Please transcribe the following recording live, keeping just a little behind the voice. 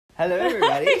Hello,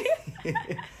 everybody.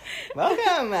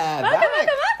 Welcome back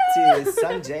to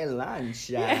Sunday Lunch,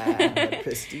 the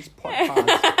prestige podcast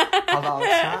of our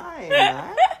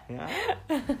time.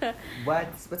 Yeah.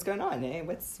 What's going on, eh?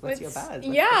 What's your buzz?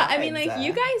 I mean, like,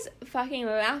 you guys fucking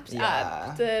lapped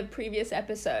up the previous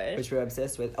episode, which we're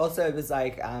obsessed with. Also, it was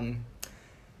like,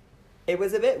 it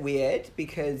was a bit weird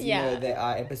because, you know, there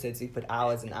are episodes we put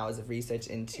hours and hours of research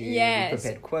into. Yes. We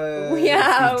prepared quotes.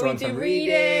 Yeah, we do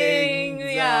reading.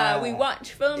 Yeah, we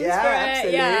watch films for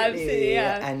absolutely. it. Yeah, absolutely.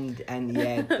 Yeah. And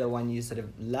yet the one you sort of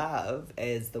love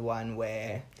is the one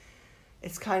where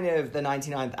it's kind of the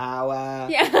 99th hour.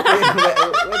 Yeah.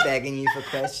 we're begging you for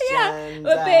questions. Yeah,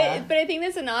 but I think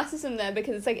there's a narcissism there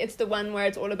because it's like it's the one where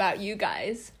it's all about you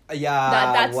guys.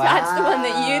 Yeah, that's the one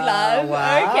that you love.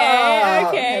 Wow.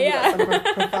 Okay, yeah. We got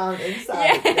some profound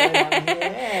insights going on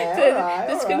here. So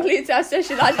this concludes our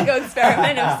sociological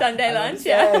experiment of Sunday lunch.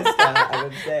 I'm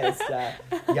obsessed.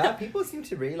 Yeah, people seem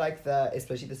to really like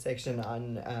especially the section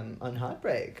on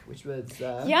heartbreak, which was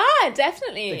yeah,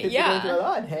 definitely. The kids are going through a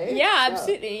lot, hey? Yeah,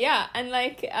 absolutely. Yeah, and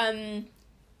like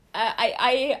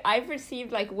I've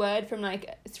received like word from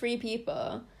like 3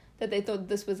 people that they thought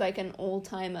this was like an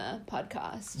all-timer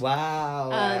podcast.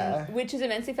 Wow. Which is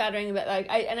immensely flattering, but like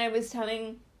I was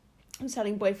telling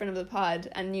boyfriend of the pod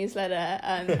and newsletter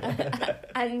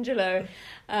Angelo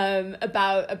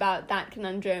about that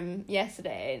conundrum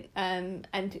yesterday, and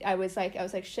I was like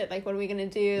shit, like what are we gonna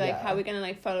do, like how are we gonna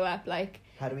like follow up like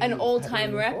an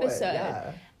all-timer episode?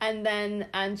 Yeah. And then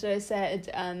Angelo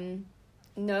said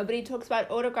nobody talks about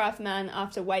Autograph Man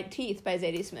after White Teeth by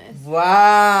Zadie Smith.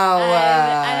 Wow.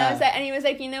 And I was like, and he was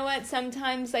like, you know what?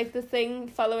 Sometimes like the thing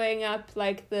following up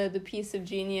like the piece of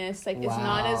genius like is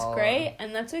not as great,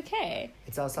 and that's okay.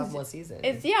 It's our sophomore season.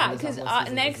 It's because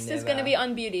next is going to be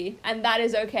on Beauty, and that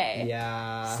is okay.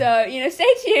 Yeah. So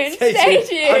stay tuned. Stay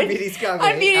tuned. On Beauty's coming.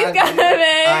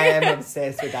 I am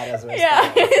obsessed with that as well.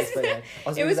 Yeah.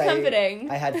 Also, it was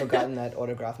comforting. I had forgotten that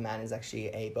Autograph Man is actually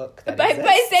a book that by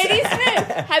Zadie Smith.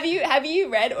 Have you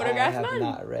read Autograph Man? I have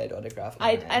not read Autograph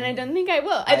Man. And I don't think I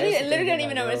will. I literally don't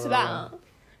even know what it's about.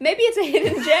 Maybe it's a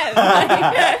hidden gem. Perhaps.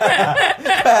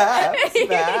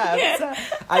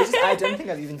 I don't think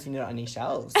I've even seen it on any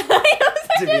shelves. I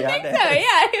also don't think so.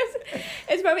 Yeah,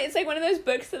 it's probably like one of those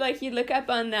books that like you look up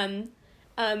on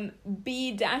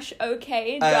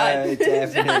b-ok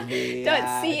definitely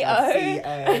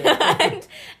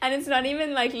and it's not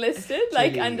even like listed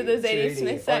like under the Zadie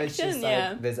Smith section. Just,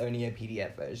 like, there's only a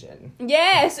PDF version.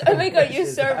 Yes. Oh my god, you're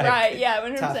so like, right. Yeah,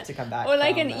 100%. Tough to come back. Or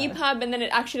like an EPUB and then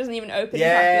it actually doesn't even open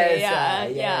properly. Yeah.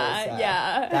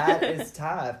 That is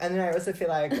tough. And then I also feel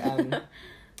like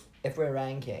if we're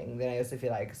ranking, then I also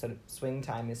feel like sort of Swing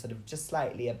Time is sort of just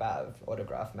slightly above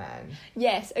Autograph Man.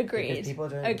 Yes, agreed. Because people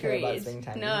don't care about Swing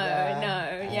Time. No,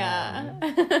 yeah.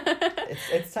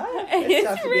 It's tough. It's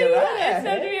tough to be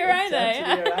a writer.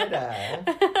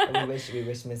 And we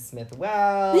wish Miss Smith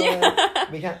well.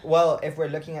 Yeah. We can't. Well, if we're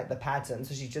looking at the pattern,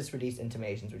 so she just released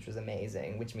Intimations, which was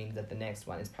amazing, which means that the next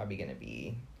one is probably going to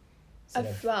be sort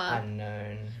of flop.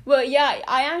 Unknown. Well, yeah,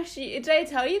 I actually did I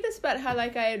tell you this about how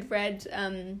like I had read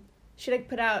she like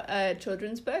put out a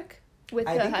children's book with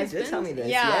her husband. You did tell me this.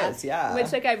 Yeah. Yes, yeah.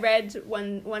 Which like I read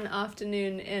one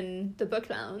afternoon in the book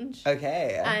lounge.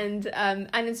 Okay. And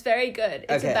it's very good.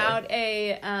 It's about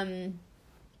a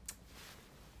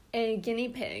guinea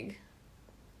pig.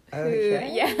 A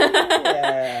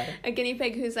guinea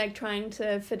pig who's like trying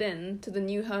to fit in to the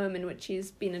new home in which he's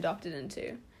been adopted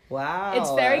into. Wow.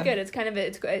 It's very good. It's kind of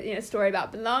a story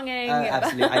about belonging.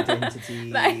 Absolute identity.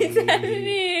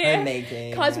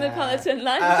 Homemaking. Cosmopolitan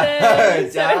London.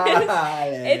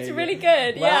 It's really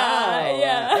good. Wow.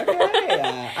 Yeah.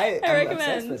 Okay. I'm recommend.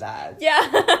 Obsessed with that. Yeah.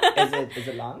 Is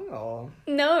it long or?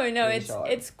 No, really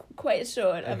it's quite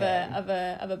short of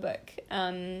a book.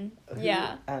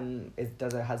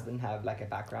 Does her husband have like a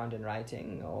background in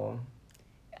writing or?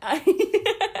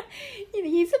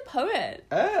 He's a poet.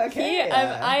 Oh, okay.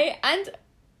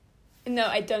 No,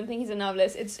 I don't think he's a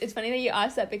novelist. It's funny that you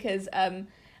asked that because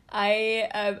I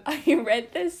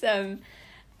read this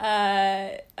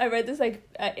like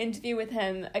interview with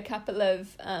him a couple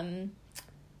of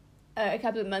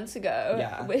months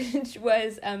ago, which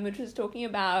was talking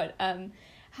about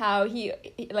how he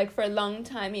like for a long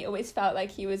time he always felt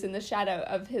like he was in the shadow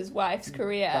of his wife's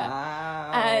career.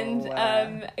 Wow.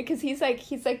 And because he's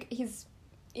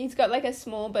got like a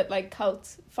small but like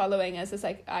cult following as this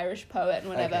like Irish poet and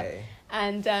whatever. Okay.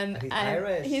 And he's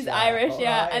Irish. He's Irish,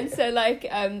 yeah. Right. And so like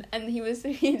and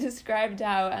he described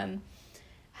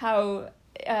how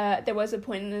there was a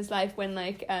point in his life when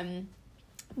like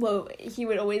he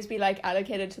would always be like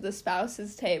allocated to the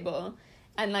spouse's table.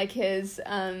 and like his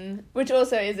which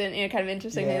also is an kind of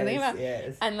interesting thing to think about.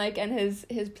 Yes. And like his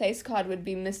place card would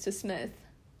be Mr. Smith.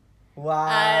 Wow.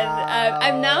 And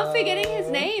I'm now forgetting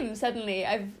his name suddenly.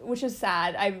 Which is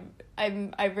sad.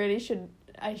 I really should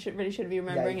be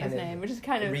remembering his name, which is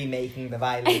kind of remaking the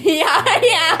violin.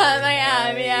 I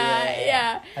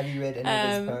am. Have you read any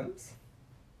of his poems?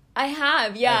 I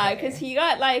have, because he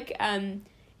got like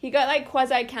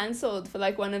quasi cancelled for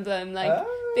like one of them, like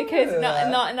because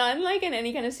not like in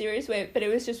any kind of serious way, but it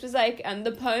was like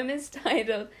the poem is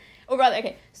titled, or rather,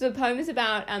 okay, so the poem is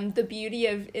about the beauty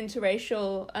of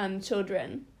interracial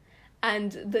children,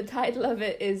 and the title of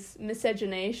it is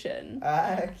Miscegenation.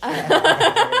 Okay.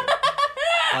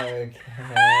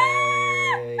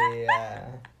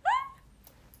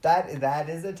 That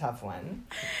is a tough one.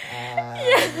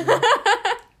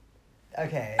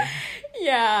 Okay.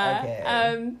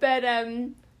 Yeah. Okay.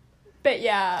 But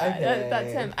yeah, Okay.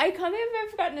 that's him. I can't believe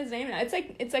I've forgotten his name now.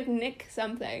 It's like Nick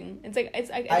something. I think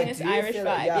it's Irish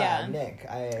vibe. Yeah. Nick.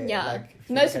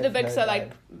 Most of the books are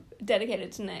like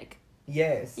dedicated to Nick.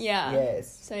 Yes. Yeah.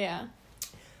 Yes. So yeah.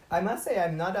 I must say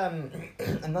I'm not a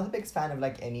big fan of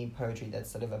like any poetry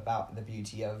that's sort of about the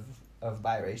beauty of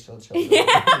biracial children.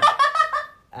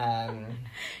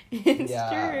 It's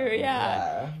true,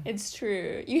 yeah. It's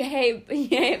true. You hate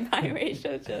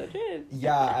biracial children.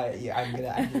 I'm gonna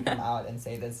actually come out and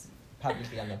say this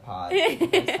publicly on the pod. The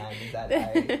first time is that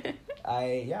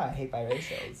I hate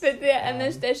biracials. But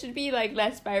there should be like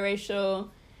less biracial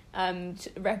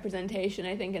representation,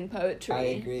 I think, in poetry. I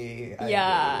agree.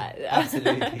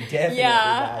 Absolutely, definitely.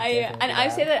 I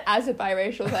say that as a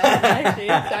biracial person, actually,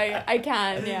 so I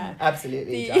can, yeah.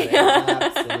 Absolutely, Janet,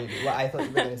 absolutely. Well, I thought you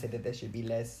were going to say that there should be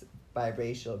less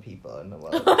biracial people in the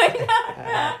world.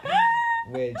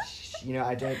 Which,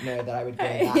 I don't know that I would go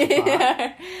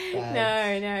that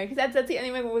far. No, because that's the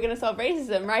only way we're going to solve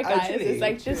racism, right, guys? It's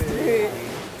like just through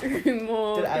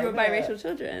more biracial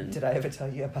children. Did I ever tell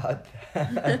you about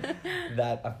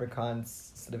that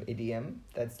Afrikaans sort of idiom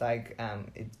that's like,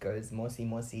 it goes mosi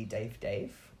mosi dave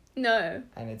dave? No.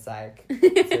 And it's like, so you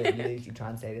literally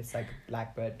translate, it's like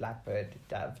blackbird, blackbird,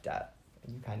 dove, dove.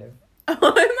 And you kind of...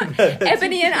 Oh my,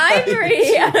 Ebony and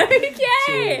Ivory. Okay.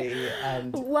 Truly,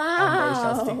 and they wow.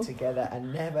 shall stick together,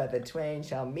 and never the twain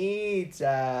shall meet.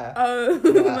 Wow,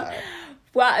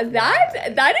 that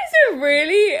is a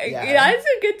really that's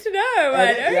a good to know.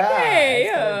 Okay,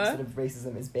 yeah. Sort of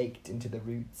racism is baked into the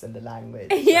roots and the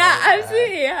language.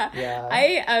 Absolutely. Yeah.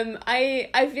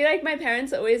 I feel like my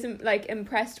parents are always like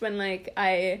impressed when like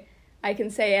I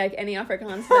can say like any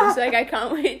Afrikaans terms, so like I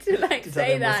can't wait to like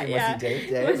say that. Mossy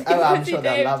Dave Dave. I'm sure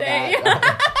they'll love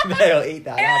that. They'll eat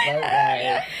that up, won't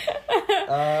they?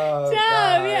 Oh,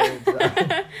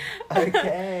 damn,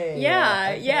 Okay.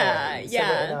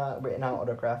 So we're in our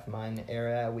autograph mine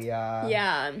era. We are.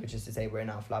 Yeah. Which is to say, we're in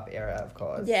our flop era, of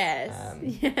course. Yes.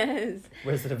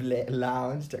 We're sort of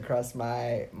lounged across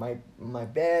my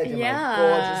bed in my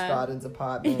gorgeous gardens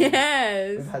apartment.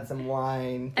 Yes. We've had some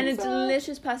wine. And a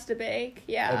delicious pasta bake.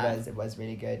 Yeah. It was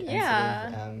really good. Yeah.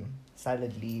 And sort of,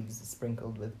 salad leaves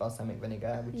sprinkled with balsamic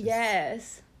vinegar, which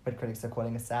is what critics are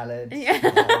calling a salad.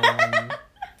 Yeah.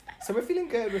 So we're feeling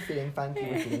good, we're feeling funky,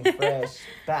 we're feeling fresh.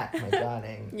 But, my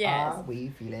darling, are we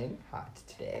feeling hot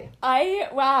today?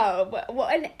 Wow,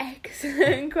 what an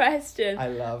excellent question. I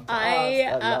love to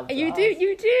ask. You do,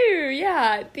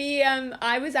 yeah.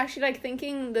 I was actually like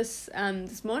thinking this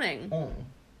morning.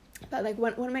 But like,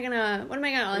 what am I gonna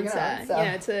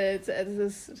answer? To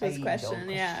this question,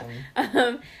 yeah.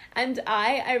 And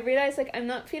I realized like I'm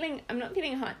not feeling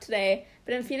hot today,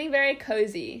 but I'm feeling very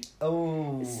cozy.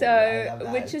 Oh, so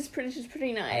which is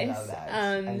pretty nice. I love that.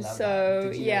 I love that.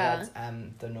 Did you know that's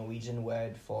the Norwegian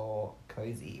word for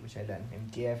cozy, which I learned from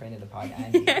a dear friend of the pod,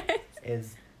 Andy,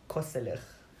 is koselig.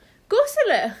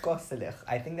 Koselig.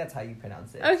 I think that's how you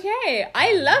pronounce it. Okay,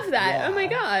 I love that. Oh my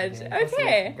god.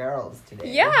 Okay. Girls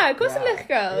today. Yeah, koselig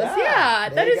girls. Yeah,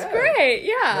 that is great.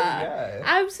 Yeah. There you go.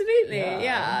 Absolutely.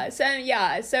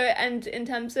 Yeah. So and in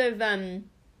terms of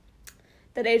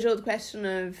that age-old question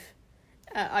of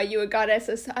are you a goddess,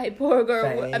 a cyborg, or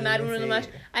a mad woman on the marsh?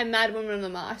 I'm mad woman on the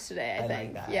marsh today, I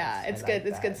think. Like that. Yeah, it's good.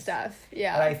 It's good stuff.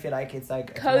 Yeah. And I feel like it's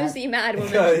like cozy mad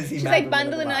woman. She's like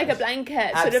bundled in like a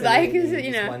blanket, absolutely, sort of like just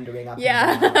wandering up and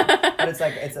down. But it's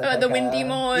like the windy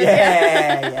moors.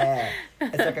 Yeah.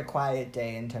 It's like a quiet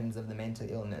day in terms of the mental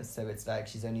illness. So it's like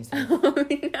she's only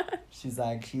she's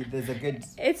like there's a good.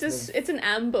 It's an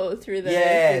amble through the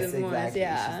moors. Exactly.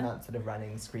 Yeah. She's not sort of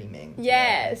running screaming.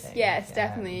 Yes,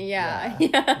 definitely. Yeah.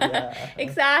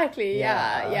 Exactly.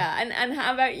 Yeah. Yeah. And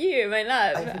how about you, my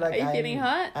love? I feel like Are you feeling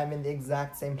hot? I'm in the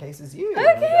exact same place as you.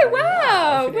 Okay, I'm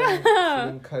wow.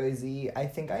 feeling cozy. I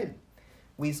think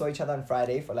we saw each other on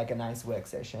Friday for like a nice work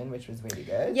session, which was really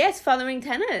good. Yes, following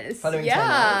tennis. Following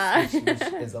tennis, which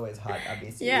is always hot,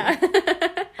 obviously. Yeah.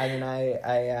 And then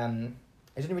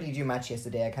I didn't really do much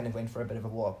yesterday. I kind of went for a bit of a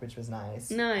walk, which was nice.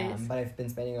 Nice. But I've been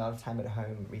spending a lot of time at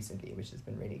home recently, which has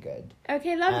been really good.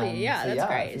 Okay, lovely. That's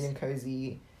great. Feeling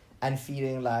cozy and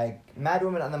feeling like Mad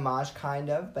Woman on the Marsh,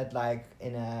 kind of, but like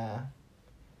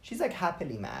she's like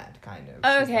happily mad, kind of.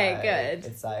 Okay, like, good.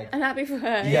 It's like... I'm happy for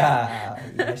her. Yeah.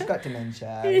 She's got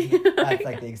dementia. That's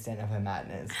like the extent of her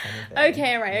madness, kind of thing.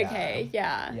 Okay, right, okay.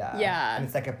 Yeah. And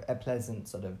it's like a pleasant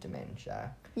sort of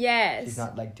dementia. Yes. She's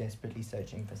not like desperately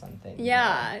searching for something.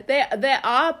 Yeah. There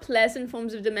are pleasant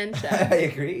forms of dementia. I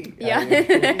agree. Yeah.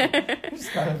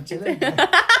 Just kind of chilling.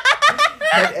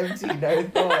 Like empty, no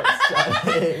thoughts.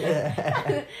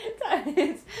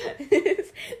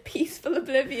 It's peaceful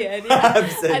oblivion. Yeah.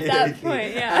 Absolutely. At that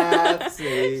point, yeah.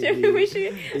 Absolutely. We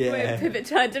should pivot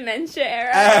to our dementia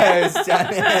era. Oh,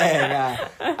 stunning. Yeah.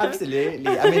 Absolutely.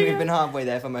 I mean, we've been halfway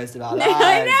there for most of our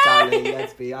lives, darling.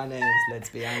 Let's be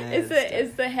honest.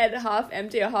 Is the head half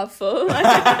empty or half full?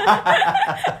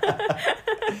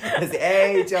 It's the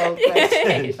age-old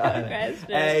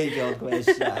question. Age-old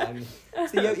question.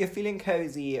 So you're feeling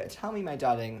cozy. Tell me, my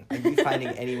darling, are you finding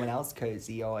anyone else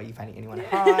cozy, or are you finding anyone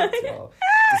hot or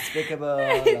despicable?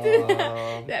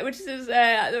 Or... Which is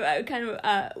a kind of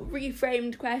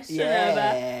reframed question of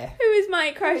who is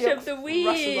my crush of the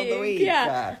week?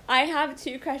 Yeah. I have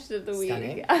 2 crushes of the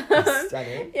week.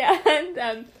 Stunning. Yeah,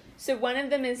 and so one of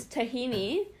them is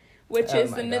tahini, which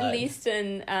is the Middle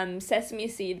Eastern sesame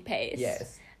seed paste.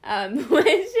 Yes.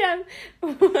 Which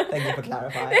thank you for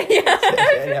clarifying.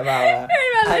 Yeah.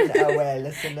 Unaware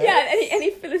listeners. Yeah,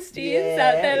 any Philistines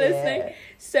out there listening.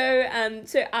 So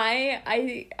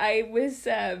I was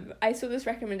I saw this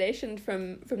recommendation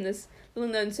from this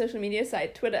little known social media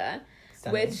site, Twitter,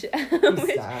 which was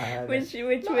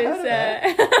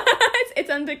it's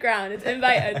underground, it's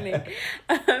invite only,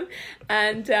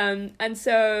 and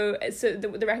so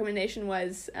the recommendation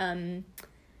was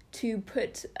to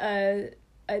put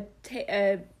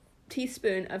a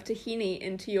teaspoon of tahini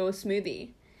into your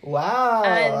smoothie. Wow.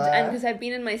 And because I've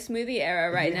been in my smoothie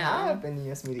era now. You have been in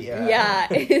your smoothie era. Yeah,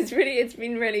 it's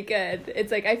been really good.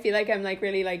 It's like I feel like I'm like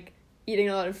really like eating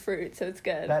a lot of fruit, so it's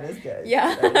good. That is good.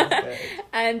 Yeah. That is good.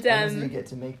 And you get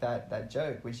to make that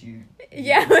joke, which you which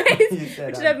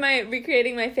is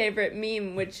recreating my favorite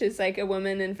meme, which is like a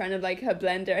woman in front of like her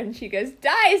blender and she goes,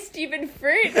 "Die, stupid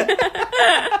fruit."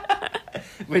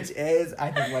 Which is,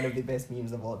 I think, one of the best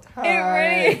memes of all time. It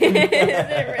really is.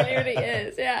 It really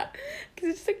is. Yeah,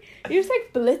 because it's just like you just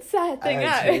like blitz that thing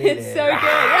out. It's so good.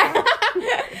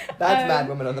 Yeah. That's Mad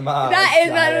Woman on the Marsh. That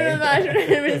is Mad Woman on the Marsh,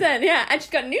 100%. Yeah, and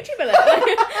she's got NutriBullet.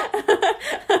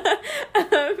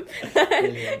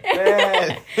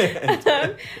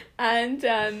 Brilliant.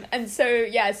 And so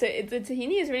the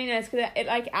tahini is really nice because it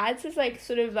like adds this like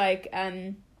sort of like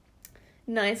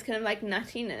nice kind of like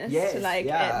nuttiness to like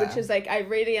it, which is like I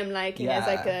really am liking as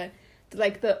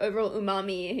like the overall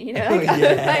umami, you know,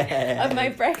 like, of my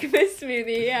breakfast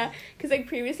smoothie. Yeah, because like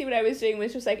previously what I was doing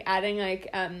was just like adding like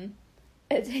a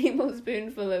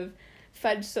tablespoonful of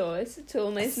fudge sauce to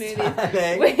all my smoothies,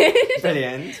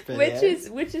 brilliant.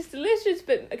 which is delicious,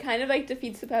 but kind of like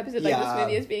defeats the purpose of like the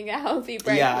smoothie as being a healthy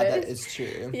breakfast. Yeah, that is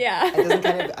true. Yeah, it doesn't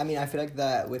kind of. I mean, I feel like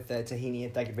with the tahini,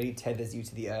 it like really tethers you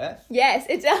to the earth. Yes,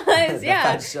 it does.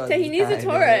 Yeah, tahini's a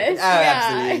Taurus.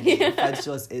 Absolutely. Yeah. Fudge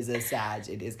sauce is a Sag.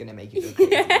 It is gonna make you go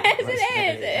crazy.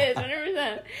 Yes, it is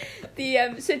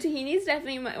 100%. So tahini is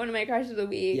definitely one of my crushes of the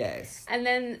week. Yes, and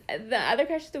then the other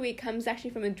crush of the week comes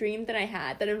actually from a dream that I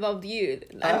had that involved you. And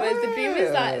the dream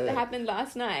that happened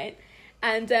last night,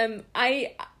 and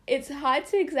it's hard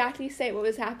to exactly say what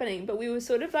was happening, but we were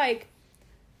sort of like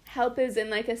helpers in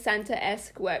like a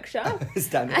Santa-esque workshop.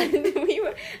 Stunning. And we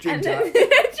were dream job.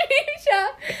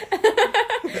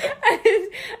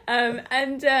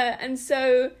 And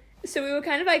so we were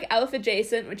kind of like elf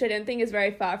adjacent, which I don't think is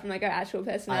very far from like our actual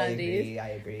personalities. I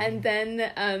agree. And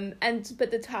then but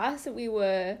the task that we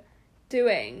were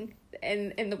doing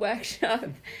in the workshop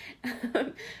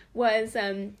was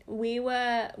we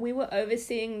were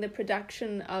overseeing the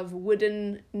production of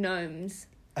wooden gnomes.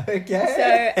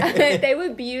 Okay. So they were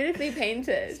beautifully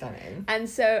painted. Stunning. And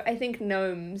so I think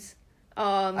gnomes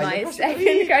are my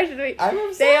second crush of the week. I'm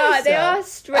obsessed. They are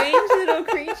strange little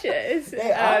creatures.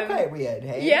 They are quite weird,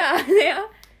 hey? Yeah, they are.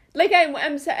 Like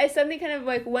I suddenly kind of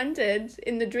like wondered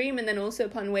in the dream and then also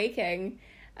upon waking,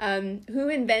 who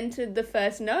invented the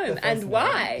first gnome and gnome,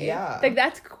 why? yeah. Like,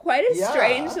 that's quite a Yeah.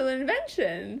 strange little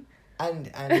invention.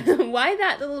 And Why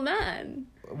that little man?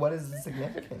 what is the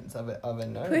significance of a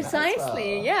gnome?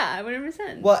 Precisely, as well? yeah,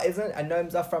 100%. Well, isn't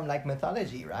gnomes are from like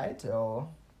mythology, right? Or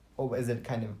is it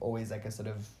kind of always like a sort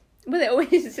of Well, they're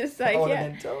always just like,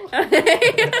 ornamental?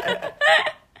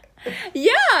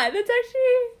 Yeah, that's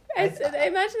actually... I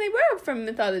imagine they were from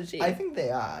mythology. I think they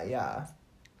are, yeah.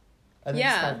 And they Yeah.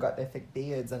 just kind of got their thick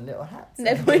beards and little hats.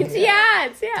 They're pointy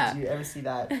hats, yeah. Did you ever see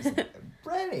that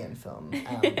brilliant film,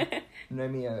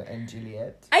 Romeo and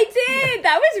Juliet? I did.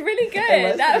 That was really good. It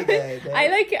was that really good, yeah. I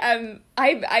like.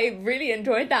 I really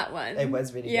enjoyed that one. It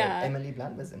was really Yeah. good. Emily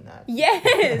Blunt was in that. Yes,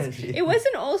 it was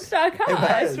an all-star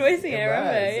cast. Voicing it, I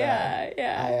remember. was,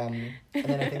 Yeah. And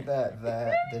then I think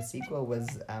the sequel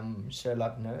was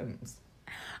Sherlock Gnomes.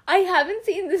 I haven't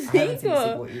seen the I haven't seen the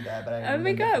sequel. sequel either, but I Oh my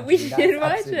remember god, we thinking, should that's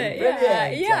watch absolutely it.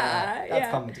 brilliant. Yeah.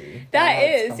 That's comedy. That That's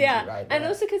is, comedy yeah. right And there.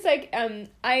 also because, like,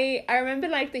 I remember,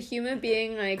 like, the humor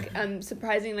being, like,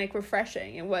 surprising, like,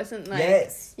 refreshing. It wasn't, like...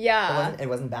 Yes. Yeah. It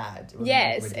wasn't bad. It wasn't,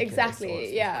 Yes, like, ridiculous exactly, or sort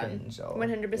of yeah. cringe or-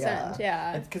 100%,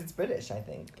 yeah. It's because it's British, I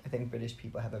think. I think British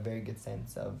people have a very good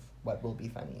sense of what will be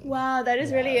funny. Wow, that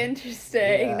is Yeah. really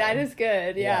interesting. Yeah. That is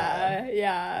good. Yeah. That's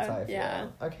Yeah. how I feel. Yeah.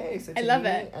 Okay, so I love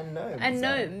tahini it. and gnomes. And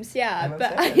gnomes, yeah. I'm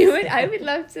But obsessed. I would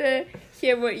love to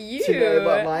hear what you To know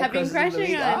what my have been crushes of the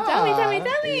crashing week on. are.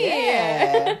 Tell me.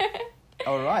 Yeah.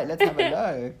 All right, let's have a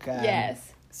look.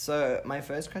 Yes. So my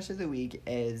first crush of the week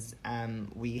is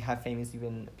we have famously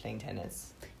been playing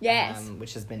tennis. Yes.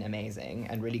 Which has been amazing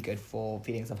and really good for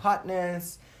feelings of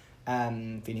hotness,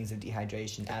 feelings of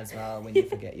dehydration as well when you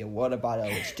forget your water bottle,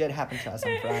 which did happen to us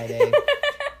on Friday.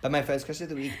 But my first crush of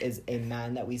the week is a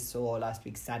man that we saw last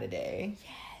week Saturday. Yes.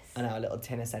 On our little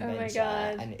tennis my adventure.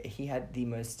 God. And he had the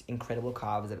most incredible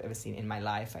calves I've ever seen in my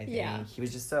life, I think. Yeah. He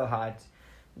was just so hot,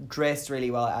 dressed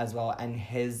really well as well, and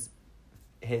his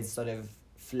sort of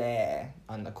flair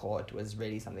on the court was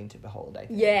really something to behold, I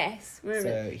think. Yes.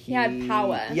 So he had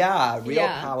power. Yeah, real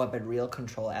Yeah. power, but real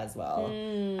control as well.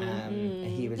 And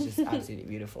he was just absolutely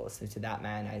beautiful. So to that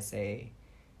man, I say,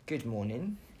 good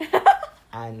morning.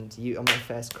 And you are my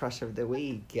first crush of the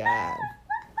week. Yeah.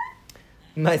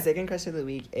 My second crush of the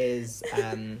week is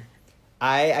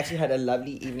I actually had a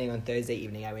lovely evening on Thursday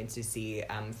evening. I went to see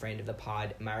friend of the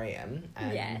pod, Mariam.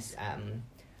 And, Yes.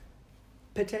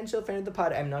 potential friend of the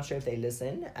pod, I'm not sure if they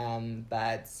listen,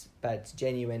 but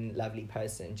genuine lovely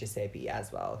person, Giuseppe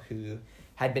as well, who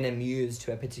had been amused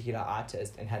to a particular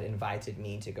artist and had invited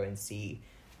me to go and see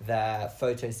the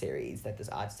photo series that this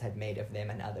artist had made of them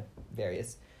and other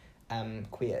various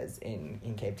queers in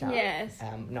Cape Town. Yes.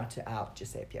 Not to out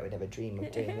Giuseppe, I would never dream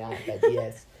of doing that, but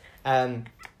yes.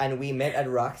 And we met at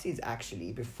Roxy's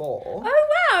actually before. Oh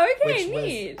wow! Okay,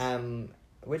 neat.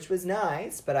 Which was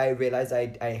nice, but I realized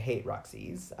I hate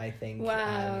Roxy's. I think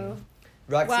Wow.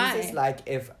 Roxy's Why? is like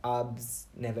if Ubs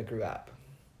never grew up,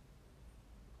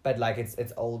 but like it's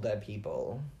older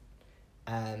people.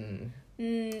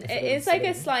 It's like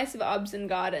a slice of Obs and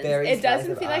Gardens. Very It slice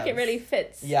doesn't of feel like it Ubs. really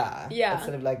fits. Yeah, Yeah. it's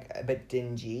sort of like a bit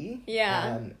dingy.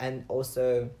 Yeah. And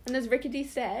also And there's rickety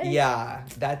stairs. yeah,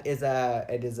 it is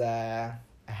a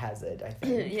hazard, I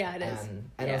think. Yeah, it is.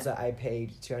 And Yeah. also I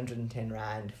paid 210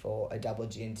 Rand for a double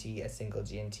G&T, a single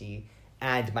G&T,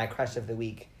 and my crush of the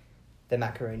week, the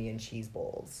macaroni and cheese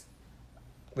balls,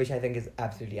 which I think is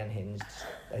absolutely unhinged.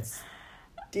 It's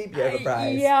deeply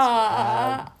overpriced.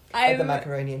 Yeah. But the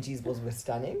macaroni and cheese balls were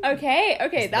stunning. Okay,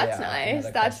 They that's are nice.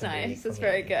 another That's crush of the week nice. for That's me.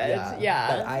 very good. Yeah.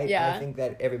 But I yeah. think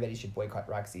that everybody should boycott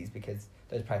Roxy's because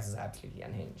those prices are absolutely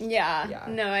unhinged. Yeah. Yeah.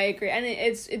 No, I agree. And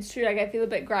it's true, like I feel a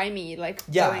bit grimy, like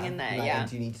Yeah, going in there. like, Yeah.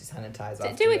 and you need to sanitize Do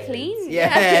it afterwards. clean.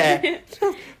 Yeah.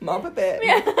 Mop a bit,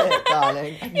 Yeah. mop a bit,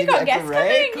 darling. You got guests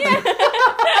coming? Yeah.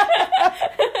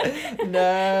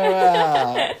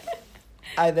 No.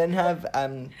 I then have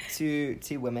two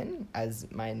women as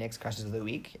my next crushes of the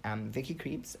week. Vicky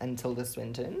Creeps and Tilda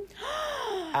Swinton.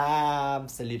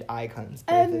 Absolute icons.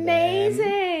 Both of them.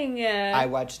 Amazing. I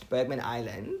watched Bergman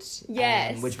Island.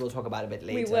 Yes. Which we'll talk about a bit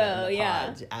later. We will, in the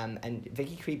yeah. pod. And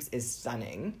Vicky Creeps is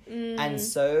stunning. Mm. And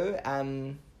so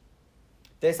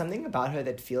there's something about her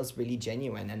that feels really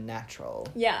genuine and natural.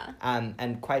 Yeah.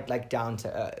 And quite like down to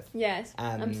earth. Yes.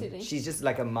 Absolutely. She's just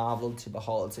like a marvel to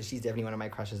behold. So she's definitely one of my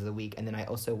crushes of the week. And then I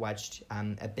also watched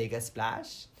A Bigger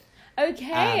Splash.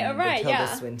 Okay. All right. The Tilda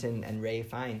Yeah. Swinton and Ray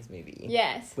Fiennes movie.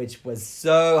 Yes. Which was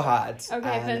so hot. Okay,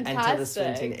 And Tilda fantastic.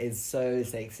 Swinton is so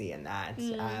sexy in that.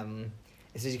 Mm.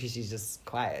 Especially because she's just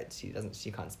quiet.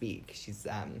 She can't speak.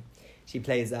 She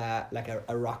plays like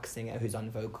a rock singer who's on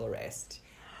vocal rest.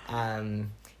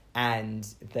 and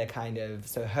the kind of,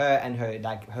 so her and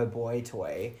her boy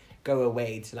toy go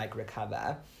away to like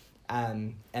recover,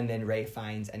 and then Ray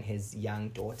Fiennes and his young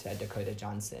daughter Dakota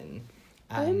Johnson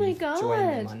oh my god, join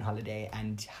them on holiday,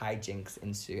 and hijinks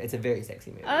ensue. It's a very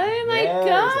sexy movie. Oh my very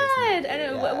god! I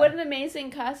know what an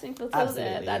amazing casting for Tilda.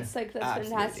 Absolutely. That's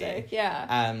fantastic.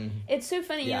 Yeah. It's so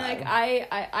funny. Yeah. You know, like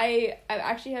I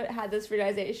actually had this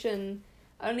realization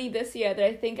only this year that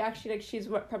I think actually like she's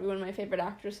probably one of my favorite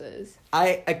actresses.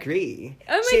 I agree.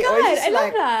 Oh my she god! always used I to, love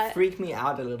like, that. freak me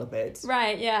out a little bit.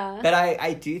 Right. Yeah. But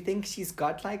I do think she's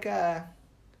got like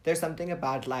there's something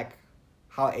about like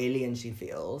how alien she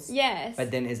feels. Yes.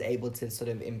 But then is able to sort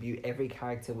of imbue every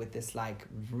character with this like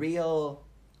real,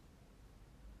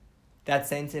 that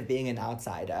sense of being an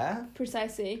outsider.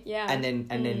 Precisely. Yeah. And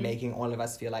then making all of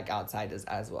us feel like outsiders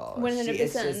as well.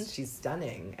 100%. She's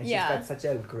stunning. And Yeah. she's got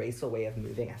such a graceful way of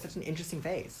moving and such an interesting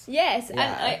face. Yes, Yeah.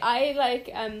 and I like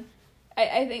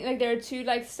I think like there are two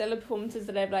like stellar performances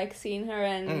that I've like seen her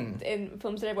in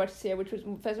films that I've watched this year, which was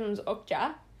first one was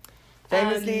Okja.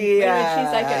 Famously,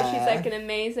 where she's like an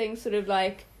amazing sort of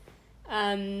like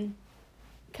kind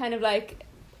of like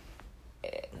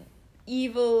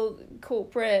evil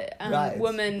corporate Right,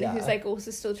 woman yeah. who's like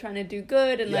also still trying to do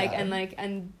good and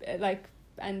Yeah.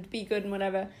 and be good and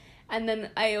whatever. And then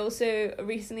I also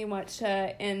recently watched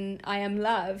her in I Am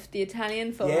Love, the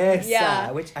Italian film. Yes,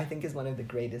 yeah, which I think is one of the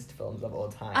greatest films of all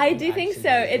time. I do think so.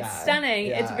 actually. It's stunning.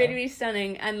 Yeah. It's really, really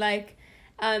stunning. And like,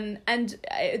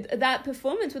 that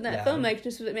performance with that Yeah. film, like,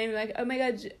 just made me like, oh my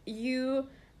god, you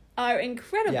are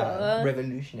incredible. Yeah,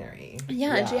 revolutionary.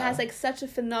 Yeah, and she has like such a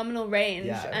phenomenal range,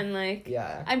 Yeah. and like,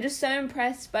 Yeah. I'm just so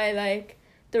impressed by like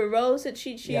the roles that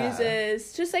she chooses, Yeah.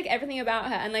 just like everything about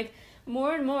her, and like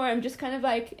more and more, I'm just kind of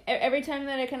like every time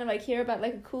that I kind of like hear about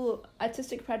like a cool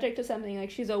artistic project or something, like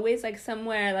she's always like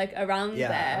somewhere like around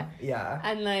there, Yeah.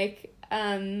 and like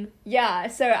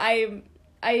so I'm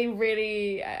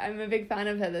a big fan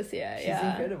of her this year. She's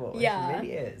yeah. incredible. Yeah. She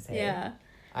really is. Hey? Yeah.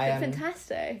 I am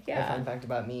Fantastic. A Yeah. fun fact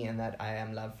about me and that I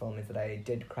Am Love film is that I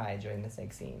did cry during the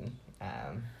sex scene.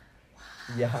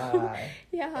 Yeah.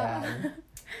 Yeah.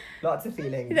 Lots of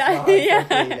feelings. Yeah. Lots of Yeah.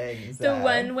 feelings. The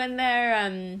one when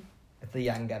they're the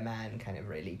younger man kind of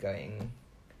really going.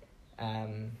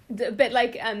 but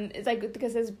like it's like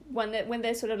because there's one that when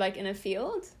they're sort of like in a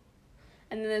field,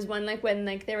 and then there's one like when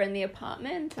like they're in the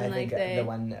apartment and I think like the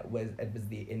one that was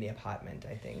in the apartment.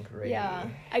 I think really. Yeah,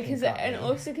 because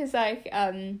like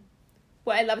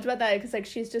what I loved about that because like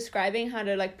she's describing how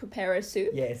to like prepare a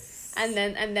soup. Yes. And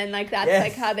then like that's Yes.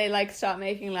 like how they like start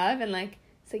making love, and like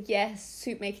it's like yes,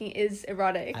 soup making is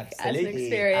erotic as an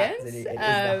experience. Absolutely. It is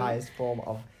the highest form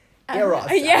of eros.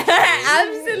 Yeah,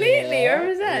 actually. absolutely, Yeah,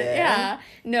 100%. Yeah.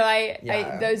 No, I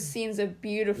Yeah. those scenes are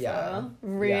beautiful. Yeah.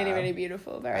 Really, Yeah. really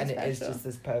beautiful. Very And special. it is just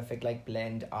this perfect like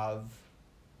blend of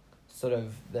sort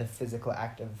of the physical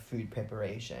act of food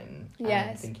preparation and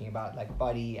Yes. thinking about like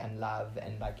body and love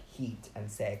and like heat and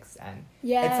sex, and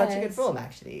Yes. it's such a good film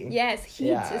actually. Yes, heat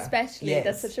Yeah. especially. Yes,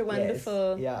 That's such a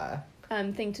wonderful yes,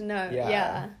 thing to know.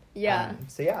 Yeah. Yeah.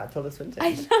 So yeah, Tilda Swinton. I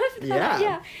love that. Yeah.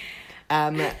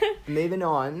 Yeah. Moving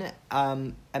on,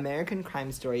 American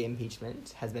Crime Story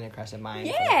Impeachment has been a crush of mine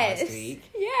for the Yes. past week.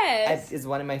 Yes. It's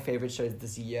one of my favorite shows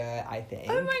this year, I think.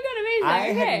 Oh my god, amazing. I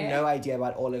okay. had no idea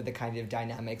about all of the kind of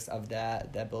dynamics of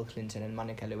the Bill Clinton and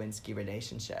Monica Lewinsky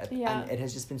relationship. Yeah. And it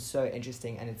has just been so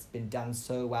interesting, and it's been done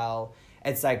so well.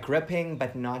 It's like gripping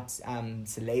but not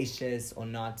salacious or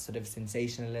not sort of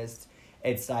sensationalist.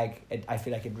 It's like, I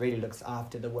feel like it really looks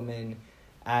after the woman,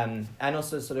 and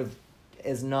also sort of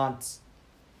is not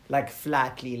like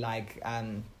flatly like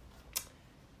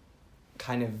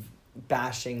kind of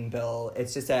bashing Bill.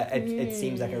 It's just it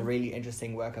seems like a really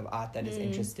interesting work of art that is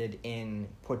interested in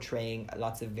portraying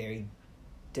lots of very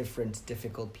different,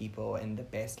 difficult people in the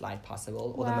best light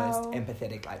possible, or the most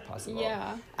empathetic light possible.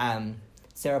 Yeah.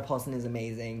 Sarah Paulson is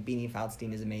amazing. Beanie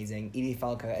Feldstein is amazing. Edie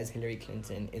Falco as Hillary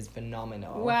Clinton is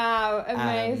phenomenal. Wow,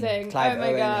 amazing. Clive oh my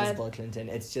Owen god. as Bill Clinton.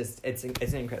 It's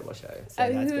an incredible show. So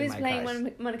Who that's been is my playing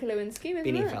crush. Monica Lewinsky? Isn't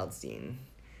Beanie it? Feldstein.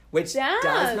 Which Damn.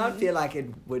 does not feel like it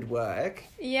would work.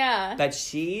 Yeah. But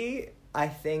she, I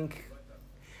think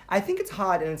it's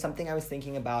hard, and it's something I was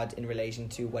thinking about in relation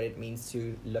to what it means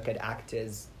to look at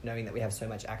actors, knowing that we have so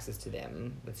much access to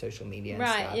them with social media and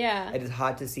Right, stuff. yeah. It is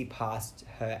hard to see past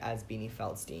her as Beanie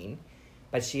Feldstein,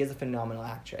 but she is a phenomenal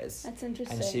actress. That's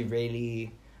interesting. And she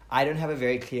really... I don't have a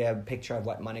very clear picture of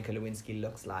what Monica Lewinsky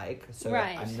looks like, so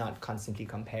Right. I'm not constantly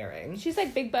comparing. She's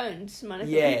like big bones, Monica.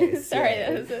 Yes. Sorry,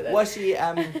 yes. that's Well, she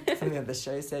something that the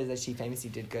show says that she famously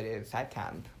did go to fat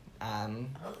camp.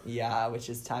 Yeah, which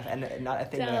is tough, and not a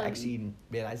thing that I Damn. actually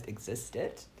realized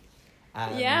existed.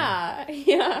 Yeah.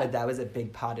 But that was a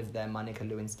big part of the Monica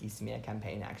Lewinsky smear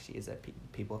campaign, actually, is that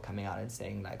people coming out and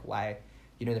saying, like, why,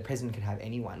 the president could have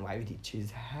anyone. Why would he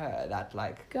choose her? That,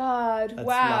 like... God, that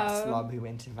wow. slob who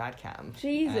went to that camp.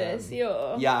 Jesus,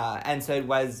 Yeah, and so it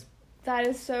was... That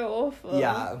is so awful.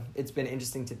 Yeah, it's been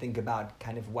interesting to think about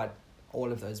kind of what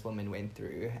all of those women went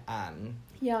through. And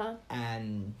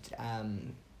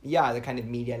the kind of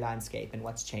media landscape and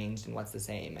what's changed and what's the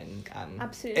same. And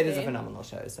absolutely, it is a phenomenal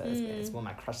show. So it's one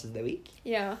of my crushes of the week.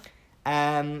 Yeah.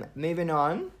 Moving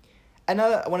on.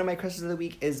 Another one of my crushes of the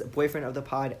week is boyfriend of the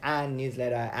pod and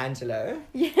newsletter, Angelo.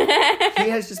 Yeah. He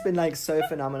has just been like so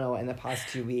phenomenal in the past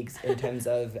 2 weeks in terms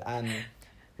of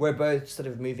we're both sort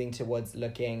of moving towards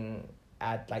looking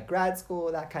at like grad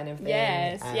school, that kind of thing.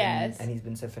 Yes. And he's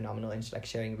been so phenomenal in like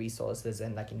sharing resources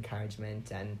and like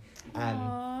encouragement. And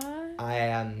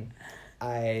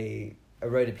I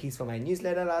wrote a piece for my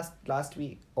newsletter last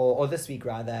week or this week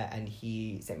rather, and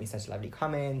he sent me such lovely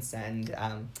comments. And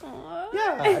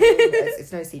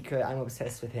it's no secret I'm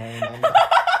obsessed with him. I'm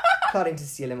plotting to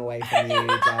steal him away from you,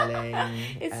 darling.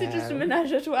 It's just a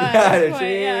menage a trois.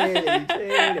 Yeah,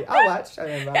 truly. I'll watch. I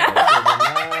remember.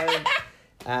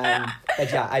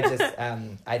 But yeah,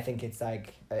 I think it's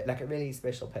like a really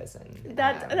special person.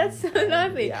 That's so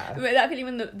lovely. Yeah. That feeling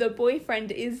when the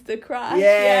boyfriend is the crush.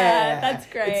 Yeah, that's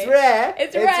great. It's rare.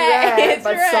 It's rare.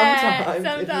 But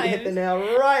sometimes if you hit the nail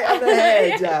right on the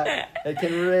head, it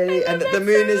can really. And the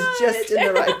moon is just in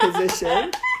the right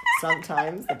position.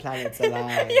 Sometimes the planets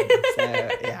align. So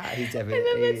yeah, he's definitely.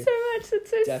 I love it so much. It's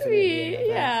so sweet.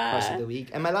 Yeah. Crush of the week,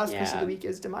 and my last crush of the week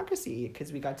is democracy,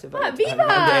 because we got to vote.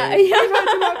 Viva! Viva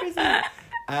democracy!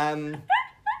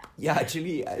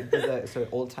 Actually, there's a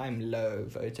all-time low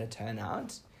voter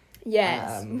turnout.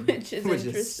 Yes, which is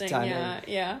interesting. Stunning.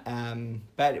 Yeah.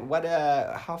 But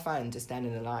how fun to stand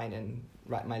in a line and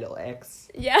write my little X.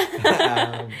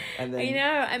 Yeah. And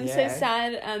then, I'm so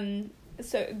sad.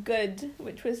 So Good,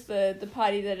 which was the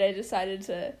party that I decided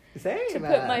to put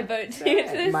my vote to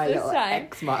this time.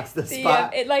 X marks the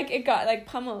spot. It got like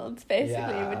pummeled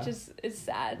basically, which is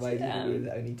sad. Well, we were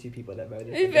the only two people that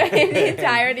voted. In the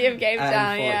entirety of Cape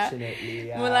Town,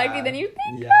 unfortunately, more likely than you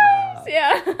think, guys.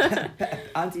 Yeah.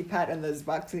 Auntie Pat and those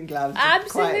boxing gloves.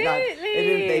 Absolutely.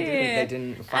 They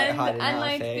didn't fight hard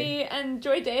enough. And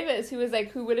Joy Davis, who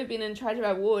would have been in charge of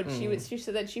our ward, she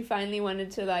said that she finally wanted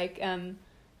to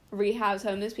rehouse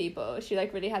homeless people. She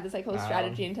really had this whole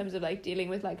strategy in terms of dealing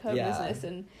with homelessness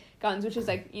and guns, which is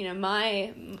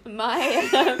my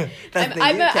I'm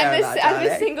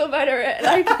a single voter,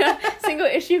 single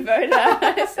issue voter.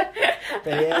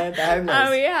 Brilliant, the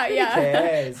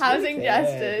homeless. Housing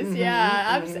justice,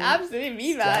 Mm-hmm. absolutely,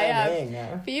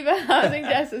 viva, viva, housing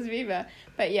justice, viva.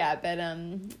 But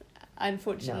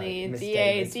unfortunately,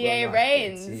 DA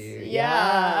reigns.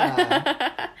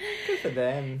 Good for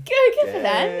them. Good for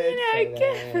them.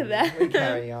 Good for them. We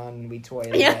carry on. We toil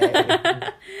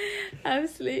away.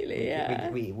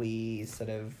 Absolutely. We sort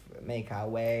of make our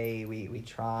way. We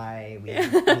try. We do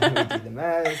the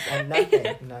most, and nothing.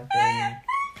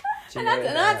 And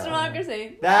that's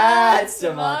democracy. That's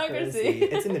democracy.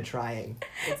 It's in the trying.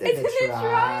 It's in the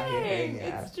trying.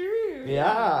 Yeah. It's true.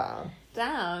 Yeah.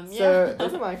 Damn. So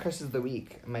those are my crushes of the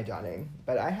week, my darling.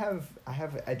 But I have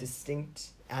a distinct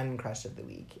crush of the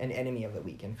week, an enemy of the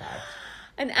week, in fact.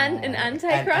 An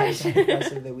anti-crush. An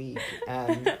anti-crush of the week.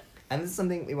 And this is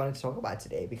something we wanted to talk about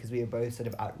today because we were both sort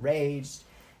of outraged,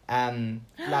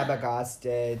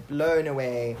 flabbergasted, blown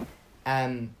away.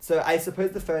 So I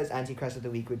suppose the first anti-crush of the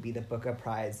week would be the Booker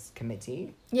Prize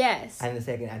committee. Yes. And the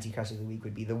second anti-crush of the week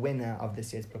would be the winner of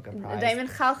this year's Booker Prize. Damon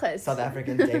Galgut. South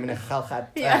African Damon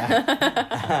Galgut.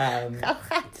 Galgut,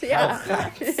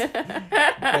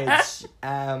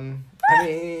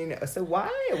 Which, so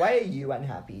why are you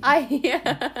unhappy?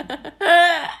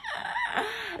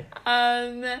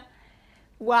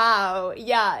 Wow.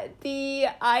 Yeah.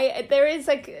 There is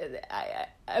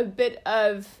a bit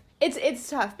of. It's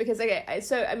tough because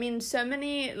so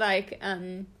many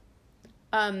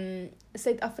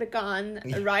South African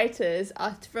writers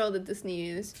are thrilled at this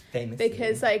news. Famously.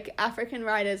 Because African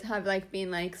writers have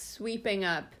been sweeping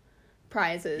up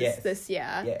prizes this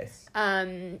year. Yes.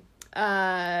 Abdul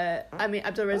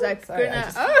Razak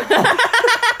Gurnah.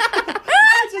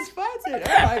 I just farted.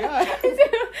 Oh my god.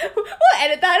 We'll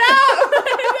edit that out.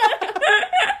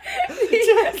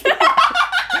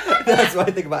 That's what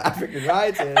I think about African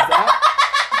writers.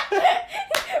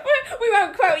 We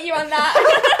won't quote you on that.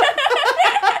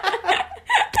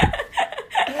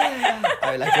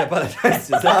 I would like to apologize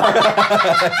to Zara. I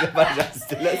would like to apologize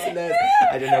to listeners.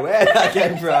 I don't know where that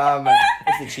came from.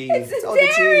 It's the cheese. It's all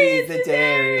dairy, the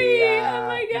dairy. Oh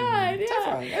my god, yeah. Tough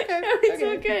one. Okay. No, it's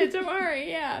okay. all good. Don't worry.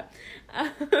 Yeah.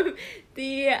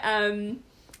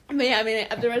 But yeah, I mean,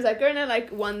 Abdul Razak Gurnah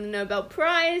like won the Nobel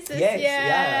Prize this year,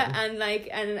 and like,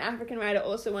 and an African writer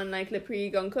also won like Le Prix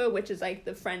Goncourt, which is like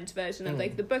the French version of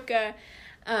like the Booker,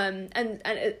 and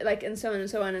like and so on and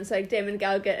so on. And so like Damon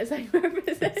Galgut is like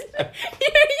represented. you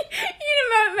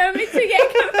know, moment to get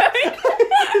confirmed.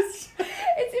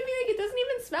 It's gonna be like it doesn't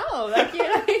even smell like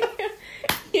you're like.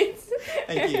 It's,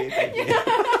 Thank you. you can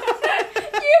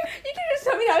just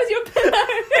tell me that was your pillow.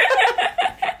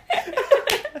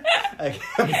 Okay,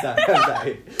 I'm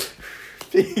sorry.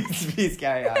 Please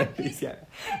carry on. Please carry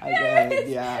on.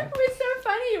 Okay, yeah. It was so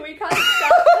funny. We can't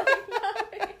stop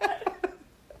laughing.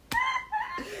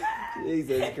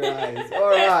 Jesus Christ. All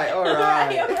right.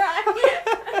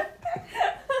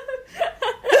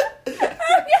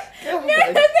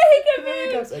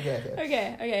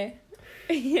 Okay.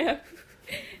 Yeah.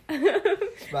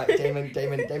 Right, Damon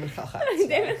Galgut. Damon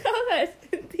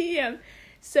Galgut.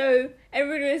 So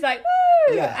everybody was like,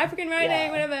 woo, Yeah. African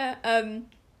writing, whatever.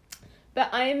 But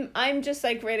I'm just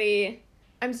like really,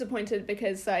 I'm disappointed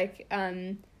because like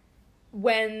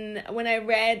when I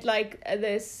read like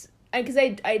this, because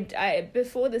I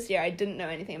before this year I didn't know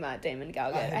anything about Damon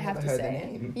Galgut. I have to heard say,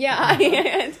 the name. yeah,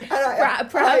 I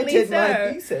proudly I did so. my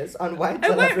thesis on white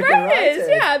White African writers, writers.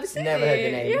 yeah, absolutely. Never heard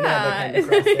the name. Yeah.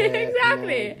 Never came across it.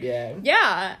 Exactly.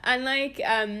 Yeah. And like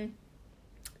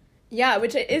yeah,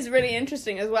 which is really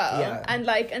interesting as well. Yeah.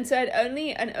 And so I'd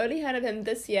only heard of him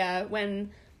this year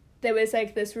when there was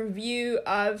like this review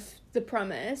of The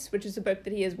Promise, which is a book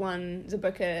that he has won the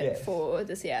Booker for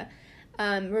this year.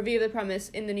 Review of The Promise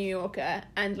in the New Yorker,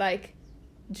 and like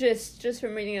just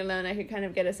from reading it alone I could kind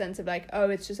of get a sense of like, oh,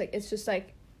 it's just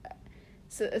like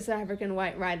South African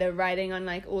white writer writing on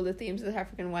like all the themes that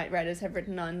African white writers have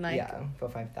written on, like for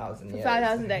 5,000 years.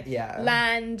 5,000 days. Yeah.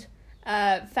 Land,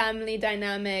 family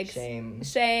dynamics,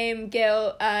 shame,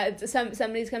 guilt,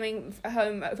 somebody's coming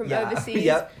home from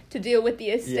overseas to deal with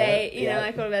the estate, you know,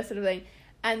 like all of that sort of thing.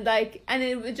 And like, and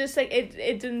it was just like,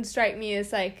 it didn't strike me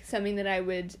as like something that I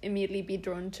would immediately be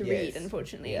drawn to read,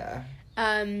 unfortunately.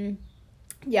 And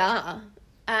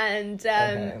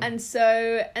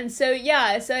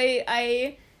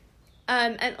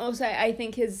also I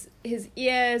think his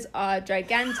ears are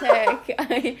gigantic.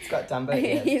 He's got Dumbo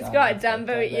ears. He's got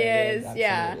Dumbo ears,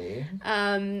 absolutely.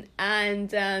 And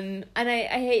I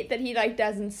hate that he like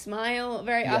doesn't smile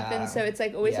very often, so it's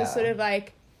like always just sort of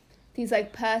like these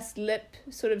like pursed lip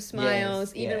sort of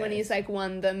smiles, even when he's like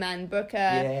won the Man Booker.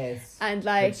 And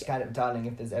like, which kind of, darling,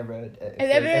 if there's ever a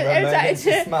every moment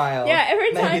to smile,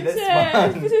 every time to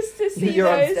see you're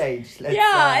those, on stage.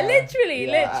 Let's, literally,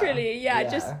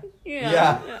 just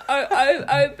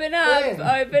open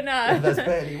up. That's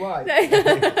barely white.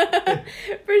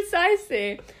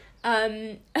 Precisely.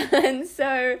 And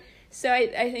so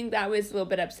I think that was a little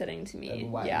bit upsetting to me.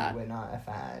 Why you were not a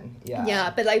fan.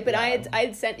 But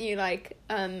I'd sent you like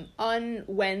on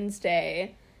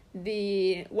Wednesday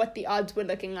what the odds were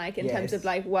looking like in terms of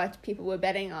like what people were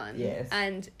betting on.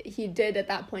 And he did at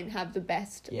that point have the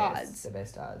best odds. The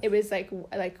best odds. It was like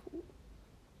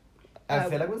I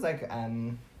feel like it was like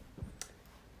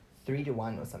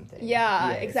 3-1 or something.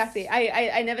 Exactly.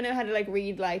 I never know how to like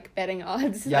read like betting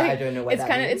odds. Like, I don't know what it's that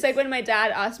kind of means. It's like when my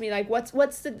dad asked me like what's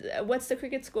the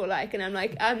cricket score like, and I'm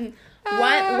like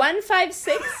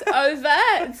 156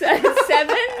 over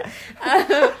 7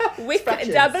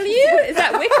 wicket W, is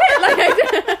that wicket? Like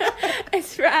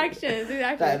it's fractions,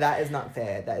 exactly. That is not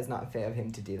fair. That is not fair of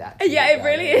him to do that. It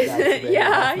really is. Really,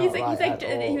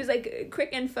 he was like quick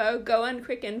info, go on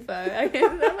quick info. Okay, so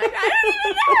I'm like, I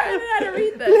don't know how to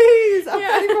read this. Please, I'm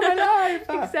fighting for my life.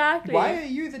 Exactly. Why are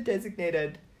you the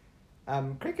designated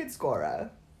cricket scorer?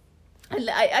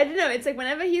 I don't know. It's like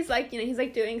whenever he's like, he's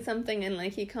like doing something and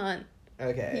like he can't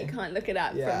look it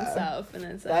up for himself, and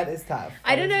it's like, that is tough.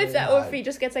 I don't know if that, or if he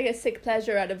just gets like a sick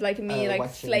pleasure out of like me like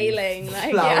flailing,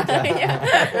 like Let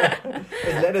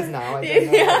us know. I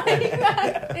don't know.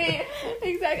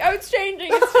 Exactly. Oh, it's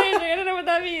changing. I don't know what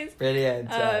that means. Brilliant.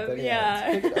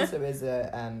 Cricket also is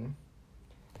a.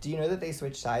 Do you know that they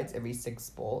switch sides every 6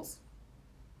 balls?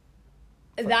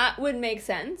 That would make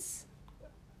sense.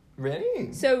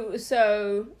 Really?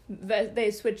 So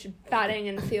they switch batting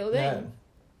and fielding? No.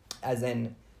 As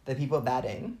in, the people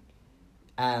batting,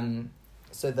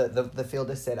 so the field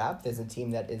is set up, there's a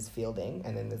team that is fielding,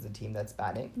 and then there's a team that's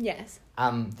batting. Yes.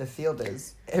 The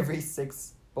fielders, every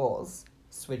 6 balls,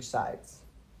 switch sides.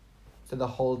 So the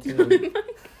whole team...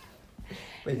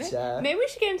 Which maybe we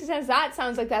should get into tennis. That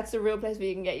sounds like that's the real place where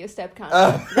you can get your step count.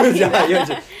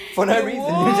 For no reason,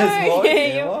 you're just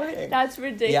walking. That's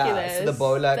ridiculous. Yeah, so the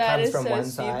bowler That comes is from so one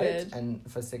stupid. side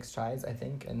and for 6 tries, I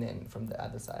think, and then from the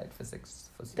other side for six.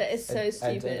 That is so I don't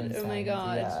stupid. Oh my understand.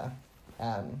 God.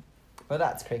 Yeah. Well,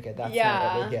 that's cricket. That's Yeah. not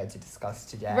what we're here to discuss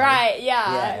today. Right,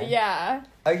 yeah.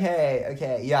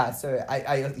 Okay, yeah. So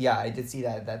I did see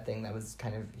that thing that was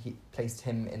kind of, he placed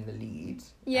him in the lead.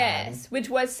 Yes, which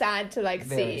was sad to like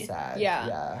Very see. sad. Yeah.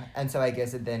 Yeah. And so I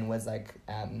guess it then was like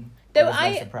Though it was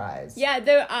I- no surprise. Yeah,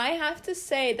 though I have to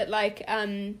say that like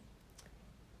I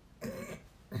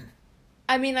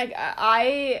mean like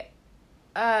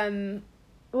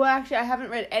well actually I haven't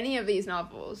read any of these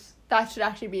novels. That should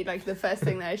actually be like the first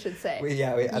thing that I should say.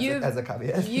 As a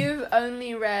caveat. You've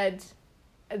only read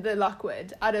the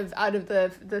Lockwood out of the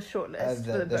shortlist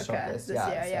for the Booker shortlist, this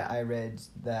year, so yeah. I read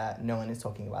that No One Is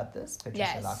Talking About This,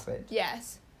 Patricia Lockwood.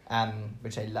 Yes.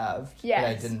 Which I loved, Yes. but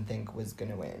I didn't think was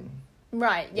gonna win.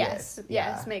 Right, yes,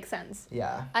 Yeah. makes sense.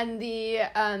 Yeah. And the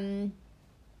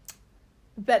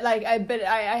but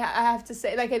I have to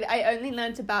say like I only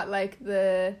learnt about like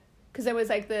because there was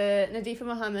like the Nadifa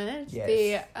Mohammed, Yes.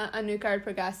 the Anuqard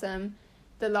Pragasam,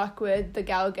 the Lockwood, the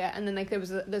Galga, and then like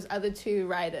there's other 2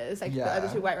 writers, like the other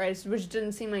 2 white writers, which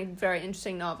didn't seem like very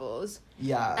interesting novels.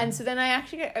 Yeah. And so then I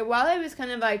actually, while I was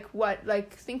kind of like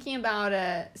thinking about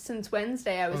it since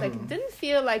Wednesday, I was like, it didn't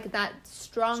feel like that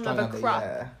strong of a crop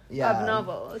of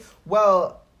novels.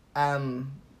 Well,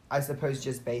 I suppose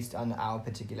just based on our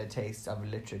particular taste of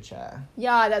literature.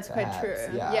 Yeah, that's Perhaps, quite true.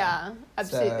 yeah. Yeah,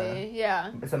 absolutely.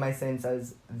 So my sense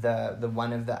is the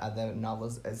one of the other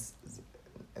novels is,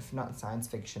 if not science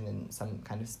fiction, and some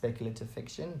kind of speculative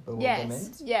fiction,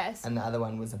 Bewilderment. Yes. And the other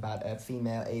one was about a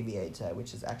female aviator,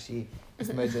 which is actually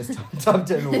Mojo's top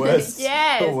 10 worst,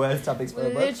 Yes. worst topics for a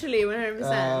book. Literally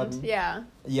 100%. Yeah.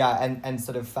 Yeah, and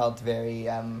sort of felt very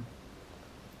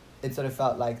it sort of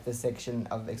felt like the section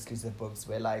of exclusive books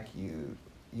where like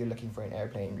you're looking for an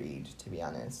airplane read, to be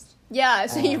honest. Yeah,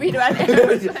 so you read about it. I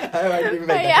didn't even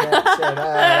make that connection.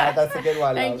 That's a good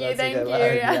one. Thank you.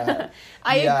 Yeah.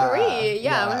 I agree.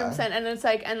 Yeah, yeah. 100%. And it's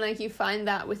like, and like you find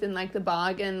that within like the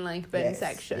bargain like bin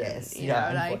section. Yes. You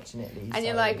know, like, unfortunately. and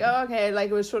you're like, oh, okay, like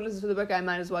it was shortlisted for the book, I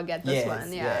might as well get this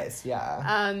one. Yeah. Yes. Yeah.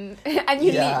 And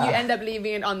you you end up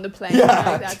leaving it on the plane. Yeah.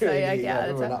 Like, that's Truly, like, yeah,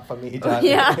 that's that's not for me.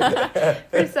 yeah.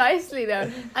 Precisely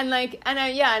though. And like,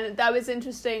 and that was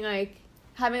interesting. Like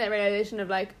having that realization of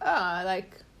like,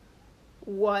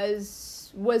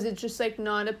 was it just like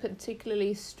not a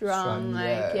particularly strong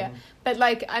like but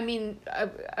like I mean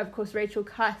of course Rachel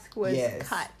Cusk was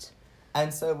cut,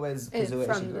 and so was Kazuo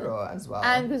Ishiguro as well,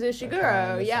 and Kazuo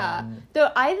Ishiguro,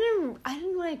 though I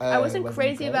didn't like I wasn't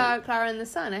crazy about Clara and the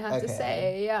Sun, I have to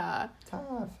say.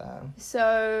 Tough.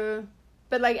 So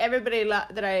but like everybody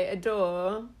that I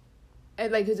adore,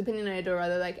 like whose opinion I adore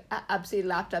rather, like absolutely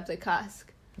lapped up the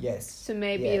Cusk. Yes. So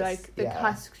maybe like the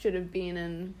Cusk should have been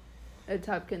in a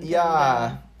top contender.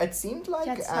 Yeah, it seemed like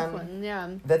that's a tough one. Yeah.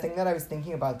 The thing that I was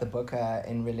thinking about the book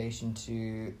in relation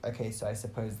to, okay, so I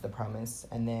suppose The Promise,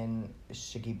 and then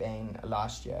Shiggy Bain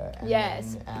last year, and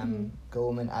then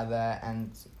Gulman Other,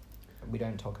 and we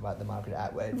don't talk about the Margaret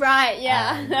Atwood. Right,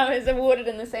 yeah. That was awarded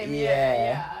in the same year.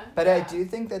 Yeah. But I do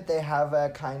think that they have a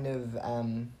kind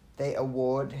of they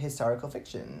award historical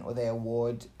fiction, or they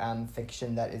award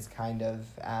fiction that is kind of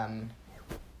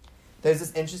there's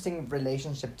this interesting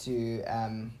relationship to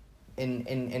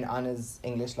in Anna's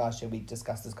English last year we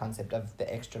discussed this concept of the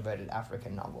extroverted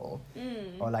African novel,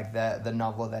 or like the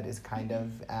novel that is kind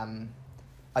of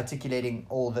articulating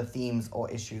all the themes or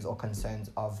issues or concerns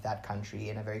of that country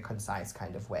in a very concise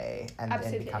kind of way, and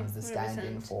then becomes the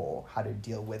stand-in 100%. for how to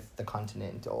deal with the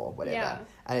continent or whatever. Yeah.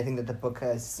 And I think that the book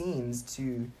seems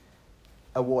to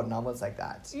award novels like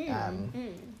that.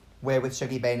 Where with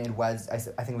Shuggie Bain it was, I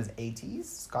think it was 80s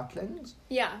Scotland.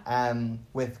 Yeah.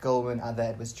 With Gulman Other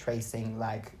it was tracing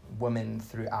like women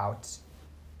throughout,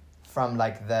 from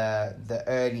like the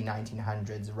early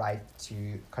 1900s right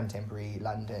to contemporary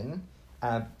London.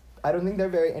 I don't think they're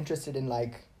very interested in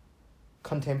like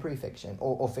contemporary fiction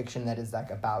or fiction that is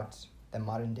like about the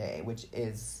modern day, which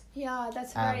is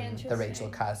that's very interesting. the Rachel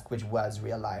Cusk, which was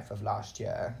real life of last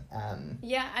year.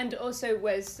 And also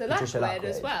was the Lockwood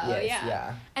as well. Yes,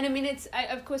 yeah. And I mean, it's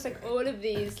of course like all of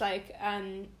these like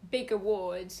big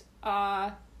awards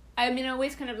are. I mean, I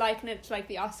always kind of liken it to like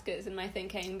the Oscars in my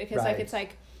thinking, because like it's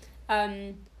like,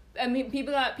 I mean,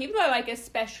 people are like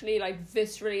especially like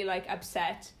viscerally like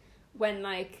upset when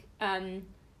like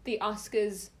the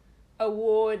Oscars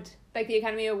award, like the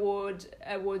Academy Awards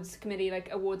Committee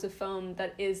like awards a film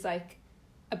that is like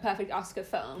a perfect Oscar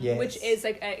film, which is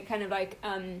like a kind of like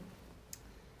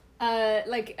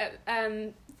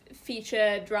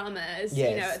feature dramas,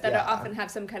 Yes, that yeah. are often have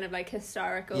some kind of like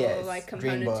historical Yes, like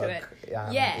component dream to it. book,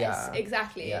 Yes, yeah.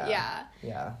 exactly. Yeah.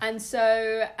 Yeah. And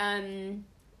so and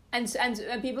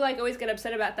people like always get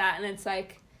upset about that, and it's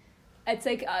like it's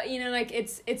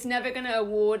never gonna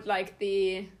award like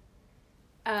the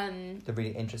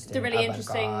really interesting,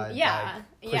 yeah,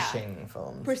 like, pushing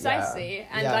films, precisely. yeah.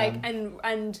 And yeah. like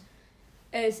and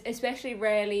especially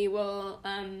rarely will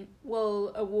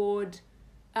award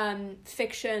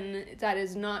fiction that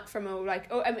is not from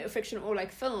fiction or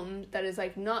like film that is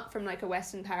like not from like a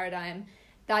Western paradigm,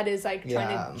 that is like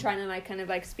trying to like kind of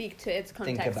like speak to its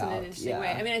context in an interesting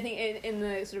way. I mean, I think in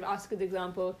the sort of Oscars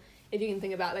example, if you can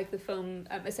think about like the film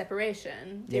A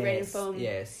Separation, the Iranian film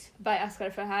by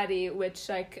Asghar Farhadi,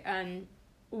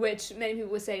 which many people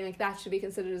were saying like that should be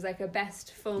considered as like a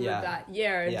best film of that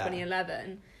year in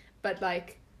 2011, but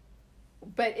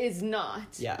is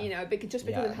not, because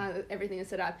of how everything is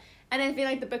set up. And I feel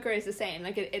like The Booker is the same.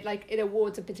 Like it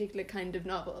awards a particular kind of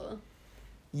novel.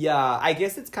 Yeah, I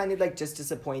guess it's kind of like just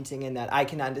disappointing in that I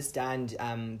can understand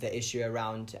the issue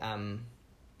around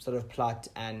sort of plot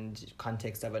and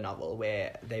context of a novel,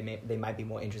 where they might be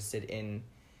more interested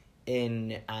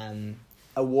in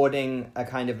awarding a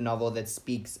kind of novel that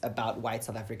speaks about white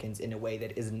South Africans in a way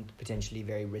that isn't potentially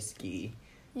very risky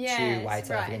to white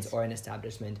South Africans or an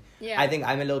establishment. Yeah. I think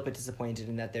I'm a little bit disappointed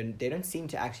in that they don't seem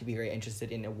to actually be very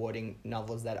interested in awarding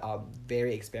novels that are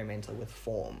very experimental with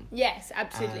form. Yes,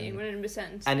 absolutely,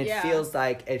 100%. And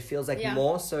it feels like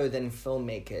more so than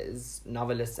filmmakers,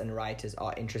 novelists and writers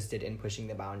are interested in pushing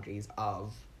the boundaries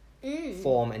of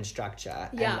form and structure.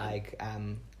 Yeah. And like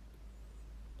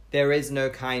there is no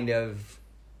kind of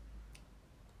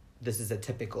this is a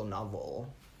typical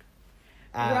novel.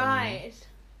 Right.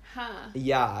 Huh.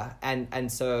 Yeah,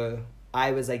 and so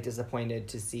I was like disappointed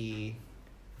to see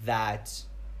that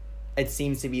it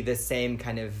seems to be the same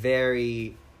kind of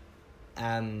very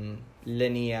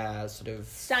linear sort of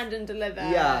stand and deliver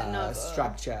novel.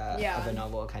 Structure of a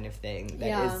novel kind of thing.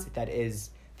 That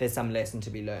is there's some lesson to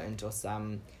be learned, or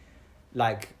some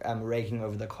like raking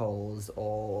over the coals,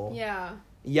 or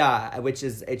which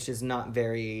is it's just not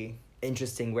very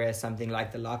interesting, whereas something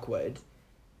like The Lockwood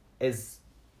is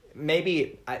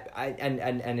maybe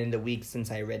and in the weeks since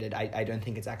I read it, I don't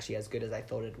think it's actually as good as I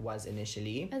thought it was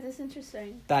initially. Oh, that's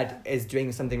interesting. But is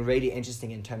doing something really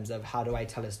interesting in terms of how do I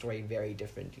tell a story very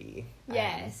differently.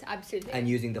 Yes, absolutely. And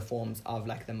using the forms of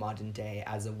like the modern day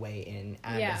as a way in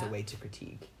and as a way to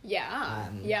critique.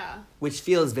 Which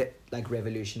feels like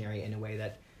revolutionary in a way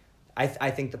that I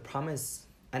think The Promise,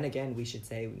 and again we should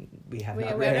say we have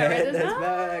not read this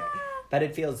book. But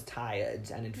it feels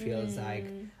tired, and it feels like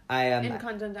I am in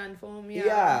content and form. I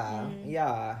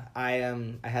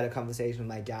had a conversation with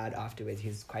my dad afterwards.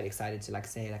 He's quite excited to like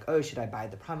say like, oh, should I buy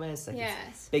The Promise? Like,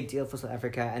 it's a big deal for South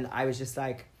Africa. And I was just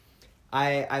like,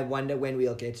 I wonder when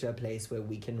we'll get to a place where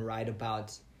we can write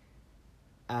about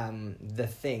the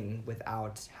thing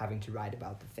without having to write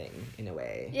about the thing in a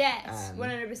way. Yes,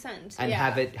 100%. And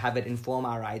have it inform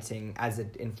our writing as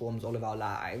it informs all of our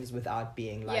lives, without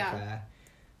being like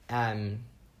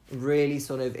really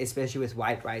sort of, especially with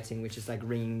white writing, which is like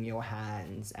wringing your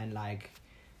hands and like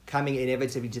coming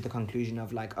inevitably to the conclusion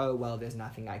of like, oh well, there's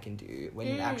nothing I can do, when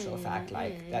in actual fact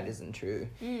like that isn't true.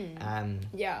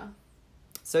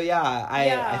 So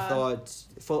I thought,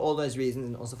 for all those reasons,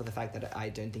 and also for the fact that I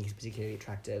don't think he's particularly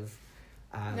attractive.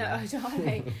 No,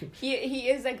 darling. he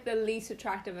is like the least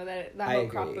attractive of the whole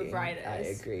crop of writers.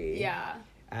 I agree. Yeah.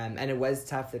 And it was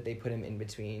tough that they put him in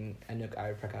between Anouk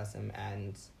Ariprakasam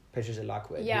and Patricia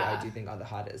Lockwood, who I do think are the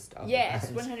hardest of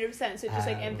 100%. So just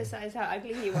like emphasize how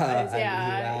ugly he was.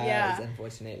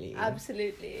 Unfortunately.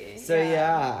 Absolutely. So those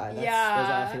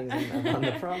are things on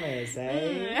The Promise,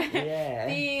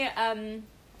 eh?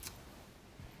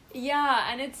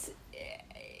 And it's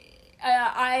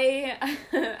I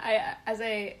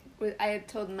had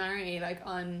told Mary like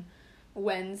on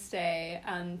Wednesday,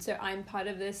 so I'm part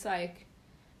of this like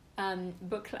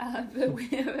book club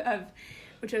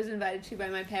which I was invited to by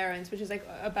my parents, which is like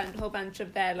a whole bunch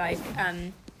of their like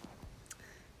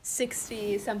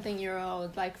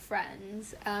 60-something-year-old like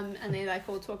friends, and they like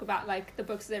all talk about like the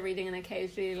books they're reading, and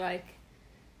occasionally like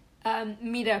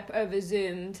meet up over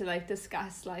Zoom to like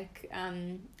discuss like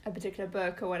a particular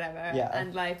book or whatever,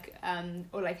 and like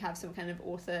or like have some kind of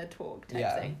author talk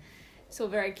type thing. It's all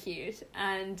very cute,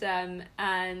 and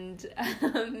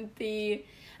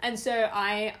so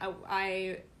I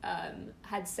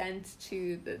had sent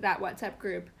to that WhatsApp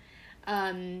group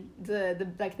the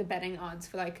like the betting odds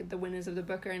for like the winners of the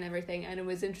Booker and everything, and it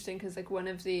was interesting because like one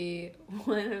of the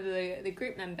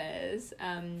group members,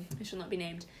 who shall not be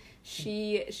named,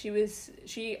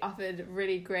 she offered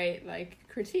really great like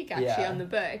critique actually on the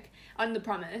book, on The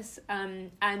Promise,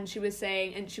 and she was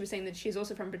saying that she's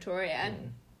also from Pretoria,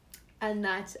 and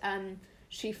that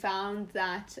she found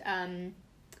like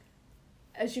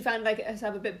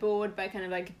herself a bit bored by kind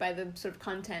of like by the sort of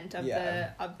content of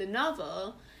the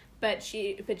novel, but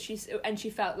she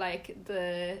felt like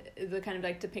the kind of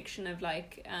like depiction of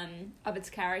like of its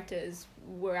characters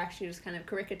were actually just kind of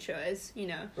caricatures, you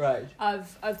know, right,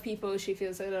 of people she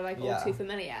feels that are like all too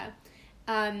familiar,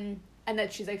 and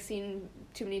that she's like seen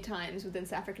too many times within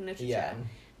South African literature,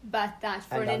 but that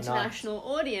for an international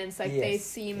audience, like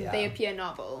they appear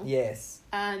novel. Yes.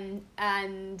 And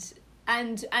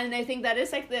I think that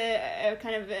is like the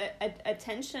kind of a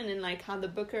tension in like how the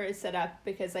Booker is set up,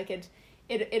 because like it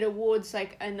awards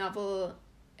like a novel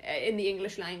in the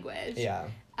English language. Yeah.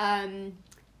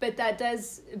 But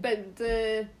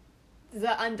the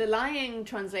underlying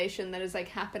translation that is like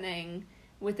happening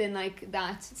within like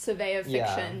that survey of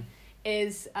fiction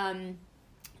is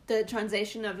the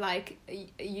translation of like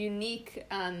unique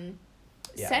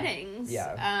settings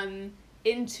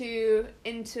into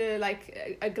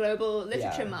like a global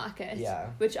literature market,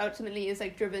 which ultimately is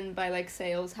like driven by like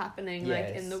sales happening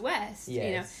like in the West, you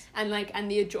know,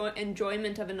 and the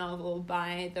enjoyment of a novel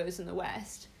by those in the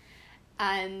West,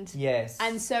 and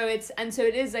so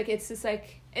it is like it's just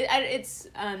like it's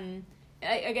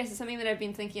I guess it's something that I've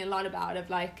been thinking a lot about, of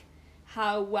like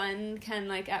how one can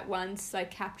like at once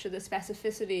like capture the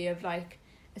specificity of like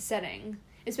a setting,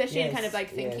 especially in kind of like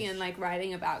thinking and like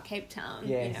writing about Cape Town,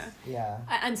 you know,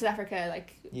 and South Africa,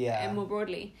 like and more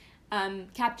broadly,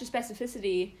 capture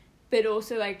specificity, but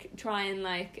also like try and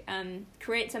like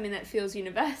create something that feels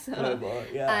universal,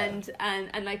 and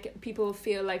like people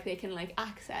feel like they can like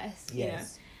access, you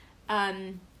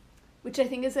know, which I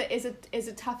think is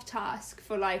a tough task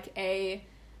for like a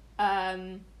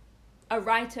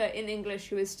writer in English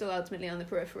who is still ultimately on the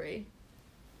periphery.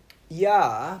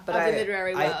 Yeah, but of the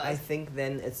literary world. I think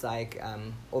then it's like,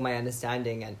 all my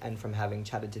understanding and from having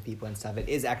chatted to people and stuff, it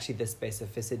is actually the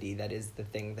specificity that is the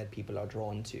thing that people are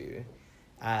drawn to.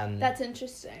 That's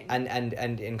interesting. And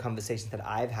in conversations that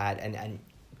I've had and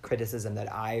criticism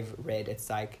that I've read, it's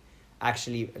like,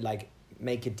 actually like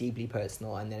make it deeply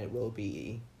personal, and then it will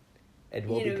be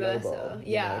global,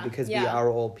 you know, because we are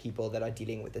all people that are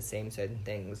dealing with the same certain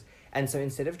things. And so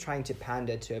instead of trying to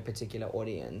pander to a particular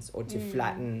audience or to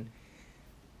flatten,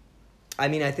 I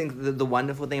mean, I think the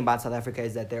wonderful thing about South Africa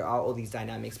is that there are all these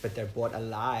dynamics, but they're brought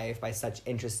alive by such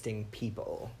interesting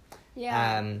people.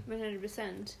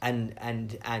 100%.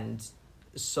 And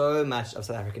so much of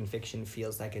South African fiction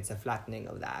feels like it's a flattening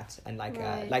of that, and like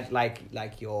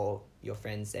like your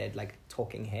friend said, like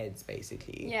talking heads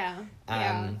basically.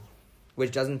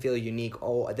 Which doesn't feel unique,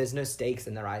 or there's no stakes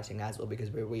in the writing as well,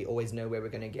 because we always know where we're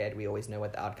going to get, we always know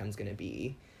what the outcome's going to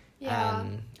be.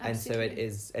 And so it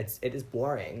is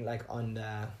boring, like on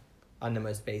the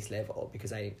most base level,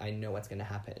 because I know what's going to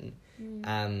happen.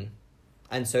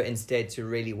 And so instead to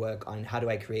really work on how do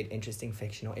I create interesting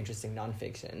fiction or interesting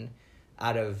non-fiction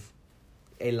out of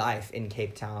a life in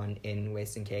Cape Town, in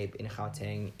Western Cape, in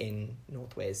Gauteng, in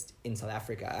Northwest, in South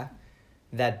Africa,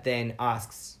 that then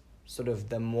asks sort of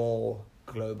the more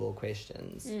global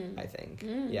questions, I think.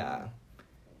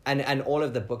 And all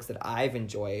of the books that I've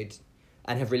enjoyed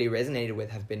and have really resonated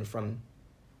with have been from,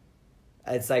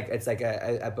 it's like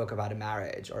a book about a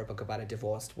marriage or a book about a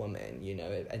divorced woman, you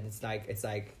know, and it's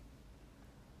like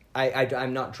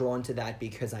I'm not drawn to that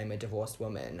because I'm a divorced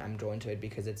woman. I'm drawn to it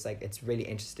because it's like it's really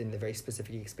interested in the very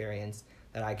specific experience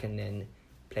that I can then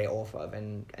play off of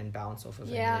and bounce off of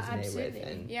and resonate with.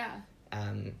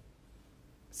 And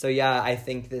so I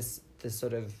think this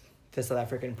sort of the South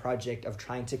African project of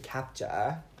trying to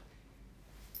capture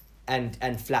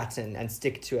and flatten and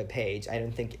stick to a page, I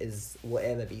don't think will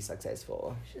ever be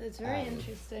successful. It's very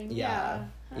interesting. I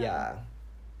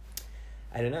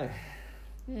don't know.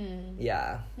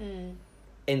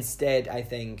 Instead, I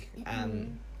think,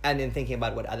 and in thinking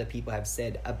about what other people have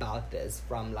said about this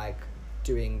from like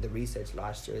doing the research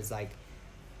last year, is like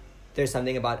there's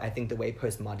something about, I think, the way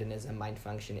postmodernism might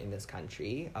function in this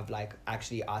country, of like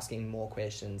actually asking more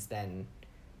questions than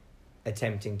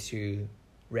attempting to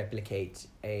replicate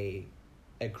a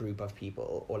group of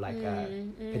people or like a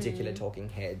particular talking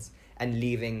heads, and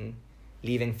leaving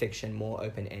fiction more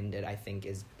open-ended, I think,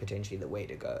 is potentially the way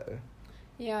to go.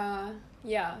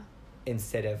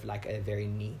 Instead of like a very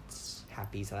neat,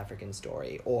 happy South African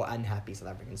story or unhappy South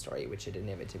African story, which it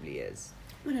inevitably is.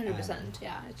 100%.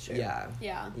 It's true.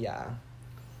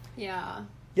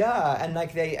 And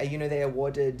like they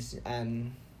awarded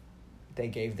they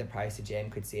gave the prize to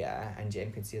J.M. Coetzee, and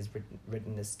J.M. Coetzee has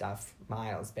written this stuff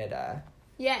miles better.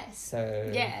 Yes. So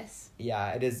yes.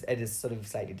 Yeah, it is sort of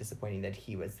slightly disappointing that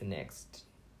he was the next.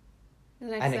 The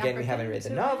next And again, we African haven't read the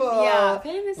to- novel. Yeah,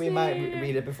 famously. We might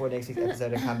read it before next week's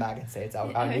episode and come back and say it's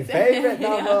our new favorite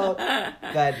novel.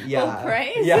 But yeah. All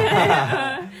praise.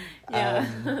 Yeah.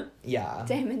 Yeah. Yeah.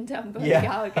 Damon Dumbo Yeah.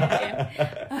 Gallagher.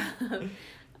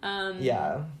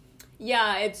 Yeah.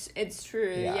 Yeah, it's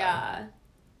true. Yeah.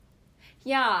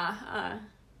 Yeah.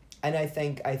 And I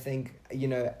think you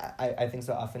know, I think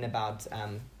so often about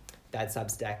that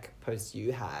Substack post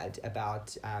you had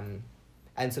about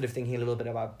and sort of thinking a little bit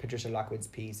about Patricia Lockwood's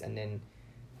piece, and then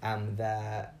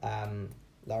the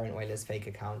Lauren Euler's fake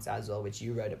accounts as well, which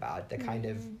you wrote about. The kind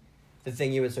of the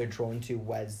thing you were so drawn to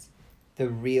was the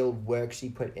real work she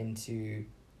put into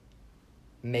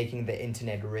making the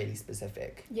internet really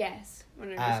specific. Yes,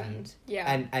 100%.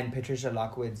 Yeah. And Patricia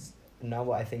Lockwood's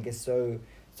novel, I think, is so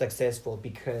successful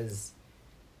because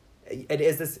it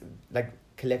is this like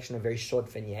collection of very short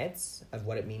vignettes of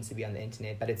what it means to be on the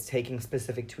internet, but it's taking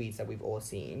specific tweets that we've all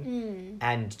seen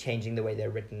and changing the way they're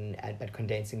written, but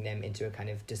condensing them into a kind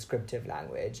of descriptive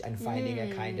language and finding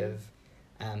a kind of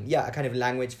a kind of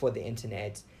language for the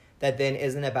internet that then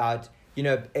isn't about, you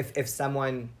know, if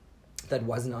someone that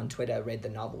wasn't on Twitter read the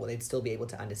novel, they'd still be able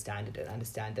to understand it and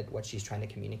understand that what she's trying to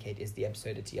communicate is the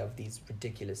absurdity of these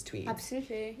ridiculous tweets.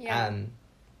 Absolutely, yeah.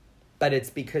 But it's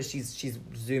because she's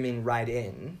zooming right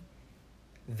in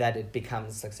that it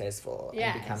becomes successful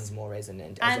and becomes more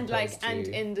resonant. And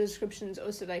in the descriptions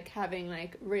also like having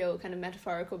like real kind of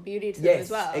metaphorical beauty to them as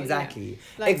well. Exactly. You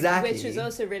know? Like, exactly. Which is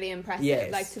also really impressive.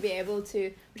 Yes. Like to be able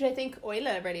to, which I think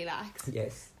Euler really lacks.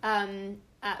 Yes.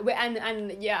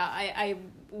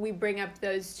 We bring up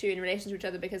those two in relation to each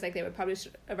other because like they were published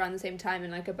around the same time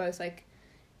and like are both like,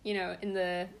 you know, in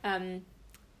the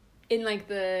in like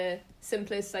the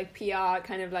simplest like PR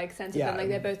kind of like sense of them, like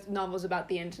they're both novels about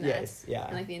the internet. Yes, yeah.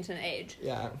 And like the internet age.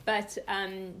 Yeah. But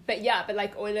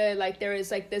like Euler, like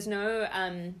there's no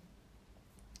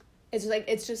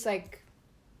it's just like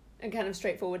a kind of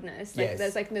straightforwardness. Like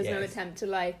there's no attempt to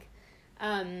like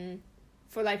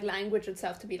for like language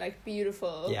itself to be like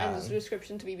beautiful and the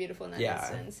description to be beautiful in that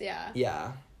instance.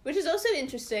 Yeah. Which is also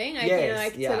interesting.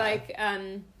 To like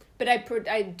but I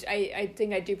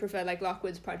think I do prefer like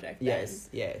Lockwood's project. Yes.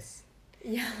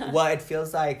 Yeah. Well, it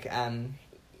feels like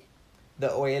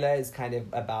the Euler is kind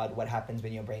of about what happens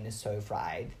when your brain is so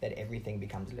fried that everything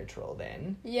becomes literal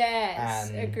then.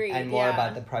 Yes, agreed. And more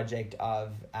about the project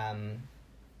of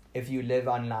if you live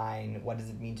online, what does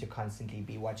it mean to constantly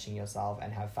be watching yourself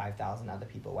and have 5,000 other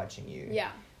people watching you? Yeah.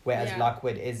 Whereas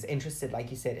Lockwood is interested, like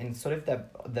you said, in sort of the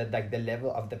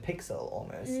level of the pixel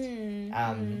almost.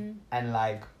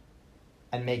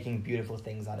 And making beautiful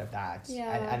things out of that.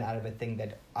 Yeah. And out of a thing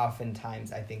that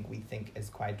oftentimes I think we think is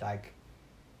quite ugly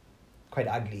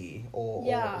or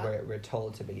we're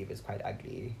told to believe is quite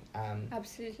ugly.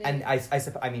 Absolutely. And I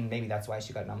mean, maybe that's why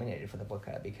she got nominated for the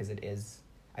Booker, because it is,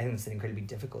 I think it's an incredibly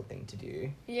difficult thing to do.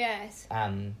 Yes.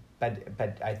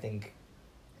 But I think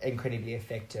incredibly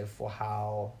effective for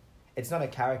how it's not a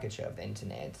caricature of the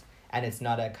internet, and it's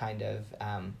not a kind of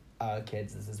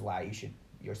kids, this is why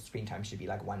your screen time should be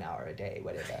like 1 hour a day,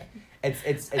 whatever.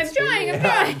 It's I'm trying.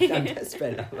 I'm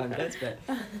desperate.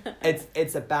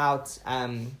 It's about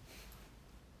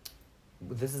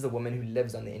this is a woman who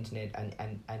lives on the internet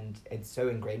and it's so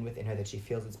ingrained within her that she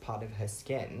feels it's part of her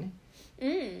skin.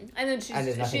 And then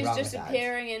she's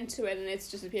disappearing into it, and it's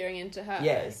disappearing into her.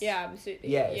 Yes. Yeah, absolutely.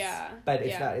 Yes. Yeah. But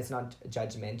it's not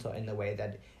judgmental in the way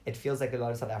that it feels like a lot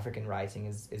of South African writing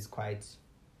is quite.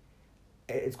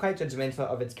 It's quite judgmental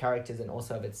of its characters and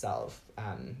also of itself.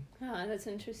 That's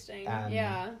interesting.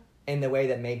 In the way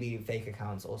that maybe fake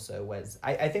accounts also was.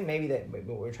 I think maybe that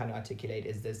what we're trying to articulate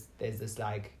is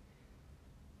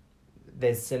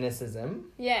there's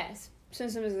cynicism. Yes.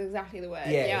 Cynicism is exactly the word.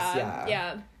 Yes,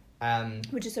 yeah.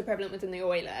 Which is so prevalent within the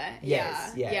Euler.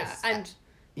 Yes. Yeah. And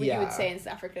what you would say in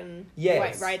South African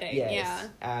white writing. Yes.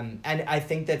 Yeah. And I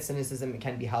think that cynicism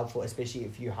can be helpful, especially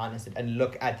if you harness it and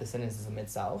look at the cynicism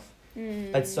itself.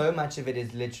 But so much of it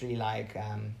is literally like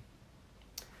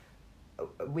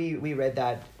we read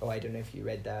that, I don't know if you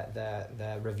read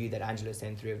the review that Angela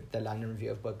sent through, the London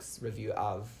Review of Books review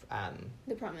of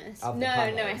The Promise. No,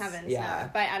 I haven't. No,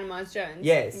 by Adam Mars Jones.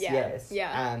 Yes.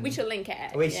 Yeah. We shall link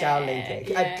it. We shall link it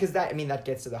because that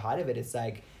gets to the heart of it. It's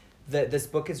like this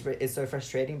book is so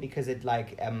frustrating because it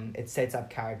it sets up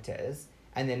characters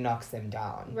and then knocks them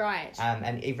down. Right.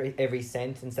 And every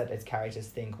sentence that its characters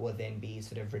think will then be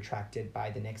sort of retracted by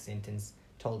the next sentence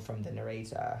told from the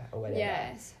narrator or whatever.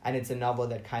 Yes. And it's a novel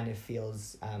that kind of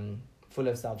feels full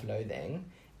of self-loathing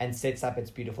and sets up its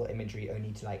beautiful imagery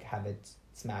only to like have it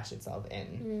smash itself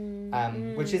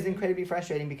in, which is incredibly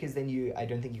frustrating, because then I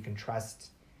don't think you can trust.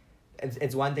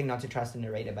 It's one thing not to trust a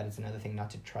narrator, but it's another thing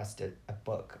not to trust a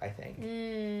book, I think.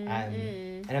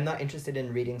 And I'm not interested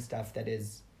in reading stuff that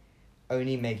is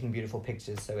only making beautiful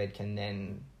pictures so it can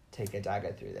then take a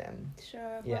dagger through them.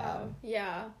 Sure. Yeah.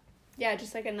 Wow. Yeah,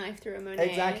 just like a knife through a Monet.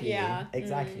 Exactly. Yeah.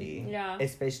 Exactly. Yeah.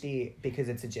 Especially because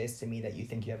it suggests to me that you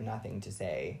think you have nothing to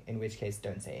say, in which case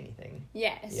don't say anything.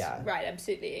 Yes. Yeah. Right,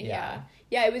 absolutely. Yeah.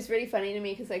 Yeah, it was really funny to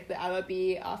me because like the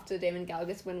LRB after Damon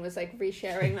Galgus win was like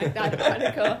resharing like that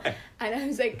article, and I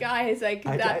was like, guys, like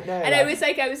I that, don't know, and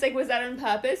like, I was like, was that on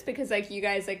purpose? Because like you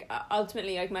guys like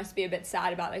ultimately like must be a bit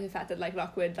sad about like the fact that like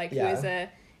Lockwood like who was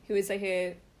like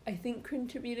a I think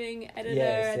contributing editor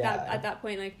at that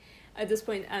point, like at this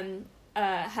point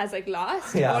has like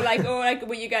lost, or like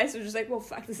were you guys were just like, well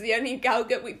fuck, this is the only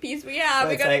Galgut piece we have,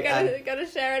 we gotta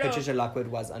share it. Patricia Lockwood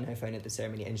was on her phone at the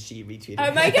ceremony and she retweeted.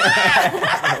 Oh my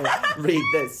god! Read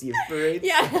this, you brute.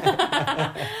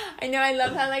 Yeah. I know, I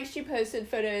love how like she posted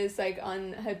photos like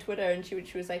on her Twitter and she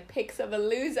was like pics of a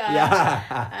loser.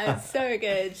 Yeah. It's so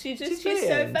good. She's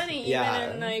so funny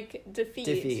even in like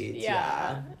defeat.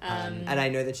 Yeah. And I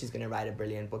know that she's gonna write a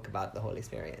brilliant book about the whole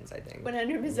experience, I think.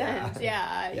 100%.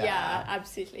 Yeah.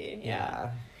 Absolutely. Yeah.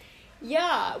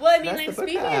 Well, I mean, That's like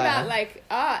speaking about like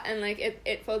art and like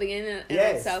it folding in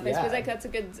itself, I suppose like that's a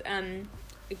good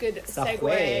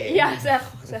segue.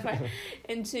 Segue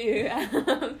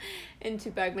into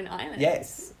Bergman Island.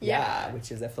 Yes. Yeah.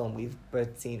 Which is a film we've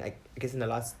both seen, I guess, in the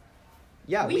last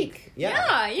week. Yeah.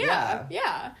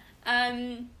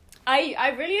 I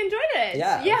really enjoyed it.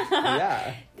 Yeah.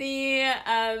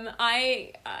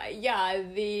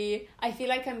 I feel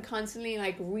like I'm constantly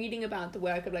like reading about the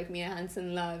work of like Mia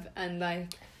Hansen-Løve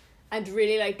and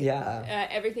really like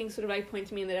everything sort of like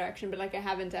points me in the direction, but like I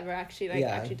haven't ever actually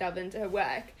actually delved into her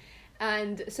work,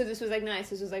 and so this was like nice.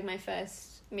 This was like my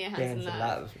first Mia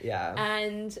Hansen-Løve.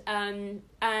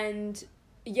 And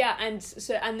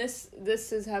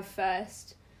this is her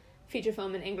first feature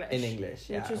film in English,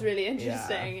 which was really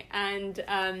interesting. And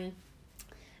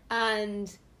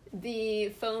the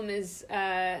film is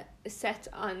set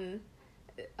on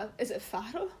is it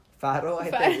Faro? Faro, I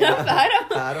think.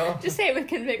 Faro. Just say it with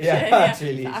conviction.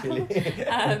 Truly.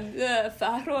 The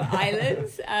Faro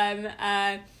Islands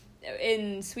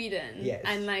in Sweden. Yes.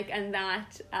 And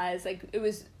that as like it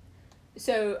was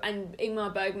so, and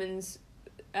Ingmar Bergman's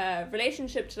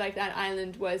relationship to like that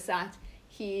island was that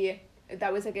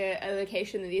that was like a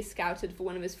location that he scouted for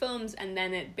one of his films, and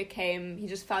then he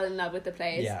just fell in love with the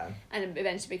place, and it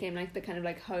eventually became like the kind of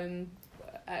like home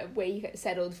where he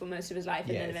settled for most of his life,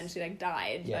 and then eventually like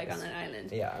died like on that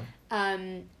island.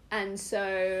 And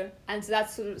so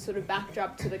that's sort of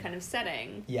backdrop to the kind of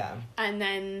setting, and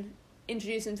then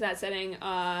introduced into that setting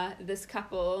are this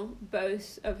couple,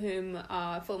 both of whom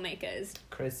are filmmakers.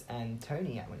 Chris and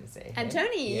Tony, I want to say. And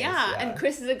Tony, and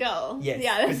Chris is a girl.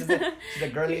 Yes, Chris she's a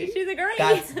girlie. She's a girlie.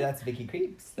 That's Vicky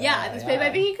Creeps. That's played by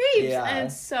Vicky Creeps, and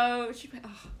so she's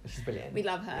brilliant. We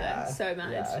love her so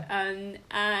much.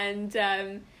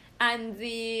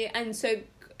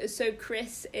 So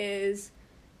Chris is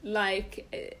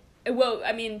like. Well,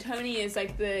 I mean, Tony is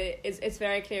like it's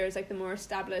very clear is like the more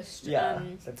established,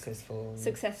 successful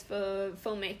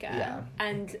filmmaker,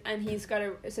 and he's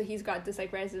got this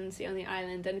like residency on the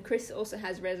island, and Chris also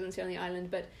has residency on the island,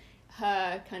 but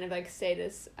her kind of like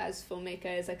status as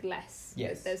filmmaker is like less.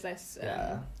 There's less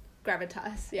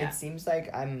gravitas. Yeah. It seems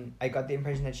like I got the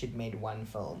impression that she'd made one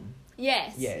film.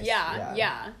 Yes. Yeah.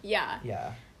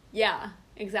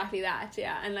 Exactly that,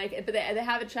 and like, but they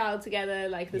have a child together,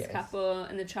 like this couple,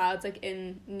 and the child's like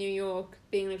in New York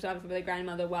being looked after by their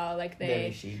grandmother while like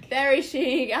they very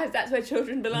chic, as that's where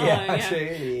children belong.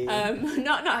 Truly.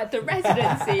 Not at the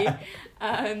residency,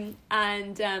 and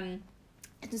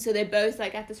so they're both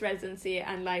like at this residency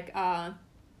and like are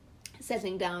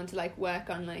settling down to like work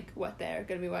on like what they're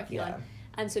going to be working on.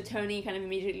 And so Tony kind of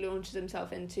immediately launches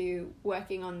himself into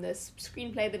working on this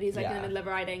screenplay that he's like in the middle of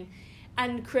writing.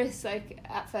 And Chris, like,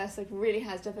 at first, like, really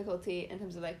has difficulty in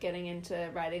terms of, like, getting into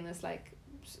writing this, like,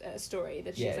 story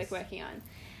that she's, like, working on.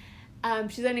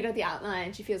 She's only got the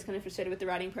outline. She feels kind of frustrated with the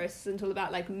writing process until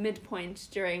about, like, midpoint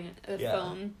during the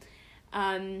film.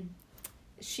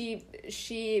 She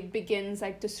begins,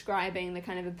 like, describing the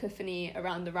kind of epiphany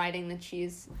around the writing that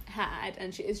she's had.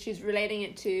 And she's relating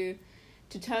it to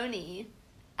Tony.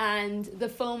 And the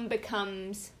film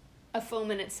becomes a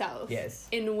film in itself. Yes.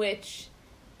 In which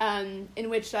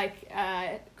like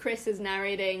Chris is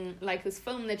narrating like this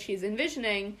film that she's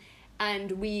envisioning,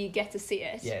 and we get to see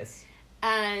it. Yes.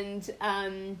 And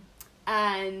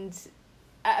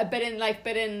but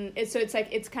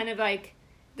it's kind of like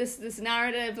this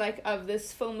narrative like of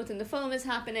this film within the film is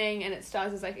happening, and it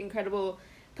stars this like incredible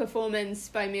performance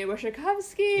by Mia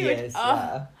Wasikowska. Yes,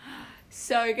 yeah.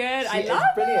 So good. She is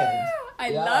brilliant. I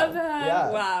love her.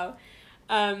 Yeah. Wow.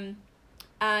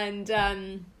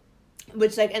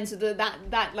 Which like, and so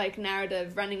that like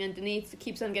narrative running underneath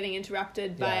keeps on getting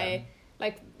interrupted by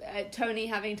like Tony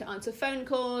having to answer phone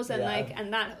calls and like,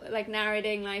 and that like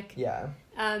narrating like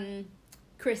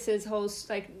Chris's whole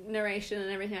like narration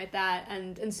and everything like that,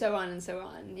 and so on and so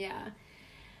on.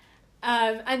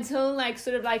 Until like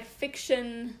sort of like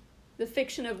the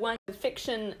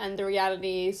fiction and the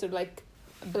reality sort of like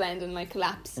blend and like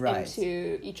collapse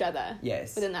into each other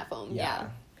within that film. Yeah.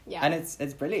 And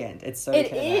it's brilliant. It's so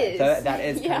clever. Is. So that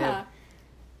is kind of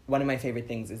one of my favorite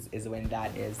things is when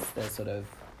that is the sort of,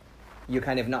 you're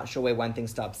kind of not sure where one thing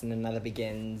stops and another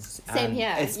begins. Same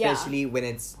here. Especially when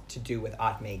it's to do with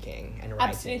art making and writing.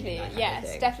 Absolutely. And that kind Yes, of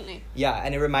thing. definitely. Yeah,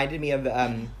 and it reminded me of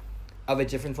a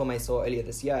different film I saw earlier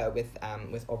this year with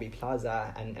Aubrey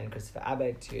Plaza and Christopher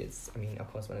Abbott, who is, I mean, of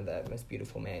course, one of the most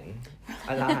beautiful men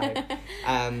alive.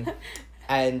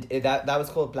 And that was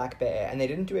called Black Bear, and they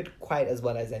didn't do it quite as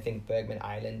well as I think Bergman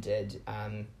Island did.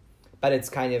 But it's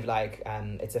kind of like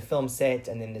it's a film set,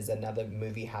 and then there's another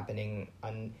movie happening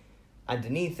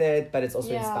underneath it. But it's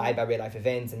also inspired by real life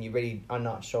events, and you really are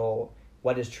not sure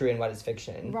what is true and what is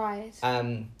fiction. Right.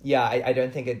 I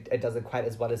don't think it does it quite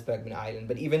as well as Bergman Island,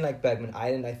 but even like Bergman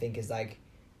Island, I think is like,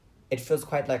 it feels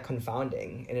quite like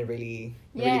confounding in a really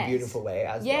beautiful way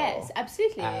as well. Yes,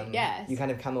 absolutely. Yes. You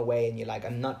kind of come away and you're like,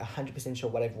 I'm not 100% sure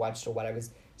what I've watched or what I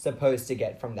was supposed to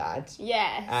get from that.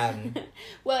 Yes.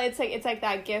 Well, it's like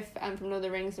that gif from Lord of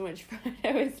the Rings in which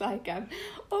Frodo is like,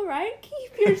 all right,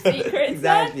 keep your secrets.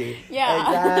 Exactly.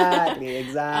 Yeah.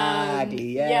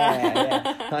 Exactly.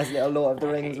 Yeah. Nice little Lord of the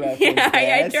Rings reference.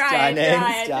 I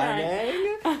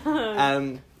Stunning.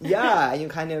 And you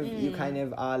kind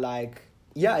of are like,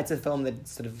 it's a film that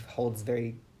sort of holds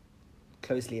very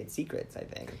closely its secrets, I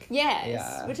think. Yes.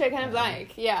 Yeah. Which I kind of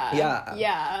like.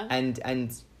 Yeah.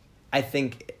 And I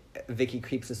think Vicky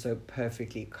Krieps is so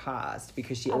perfectly cast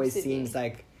because she always seems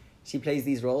like she plays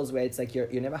these roles where it's like you're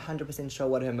never 100% sure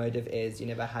what her motive is. You're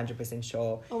never 100%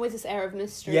 sure. Always this air of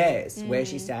mystery. Yes, where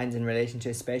she stands in relation to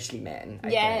especially men. I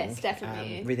think.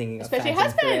 Definitely. Rethinking especially of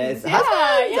husbands.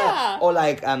 Husbands. Yeah. Or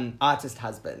like artist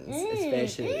husbands,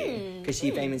 especially because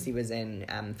she famously was in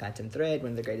Phantom Thread,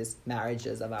 one of the greatest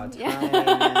marriages of our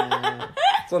time.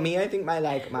 For me, I think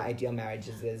my ideal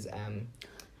marriages is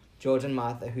George and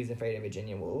Martha, Who's Afraid of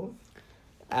Virginia Woolf.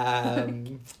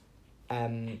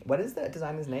 What is the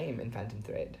designer's name in Phantom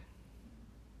Thread?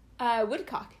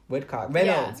 Woodcock.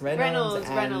 Reynolds. Yeah.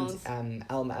 Reynolds. And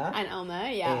Elmer. And Elmer,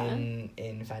 yeah.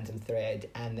 In Phantom Thread.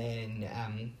 And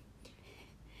then,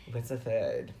 what's the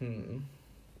third?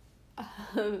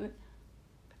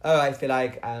 I feel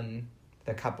like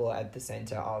the couple at the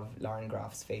center of Lauren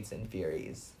Graff's Fates and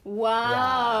Furies.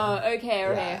 Wow. Yeah. Okay.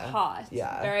 Yeah. Hot.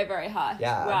 Yeah. Very, very hot.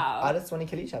 Yeah. Wow. Artists want to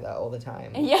kill each other all the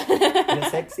time. Yeah. In a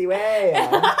sexy way.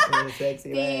 In a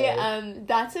sexy way.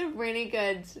 That's a really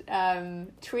good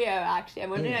trio, actually. I'm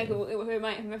wondering like who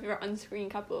my favorite on-screen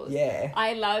couples. Yeah.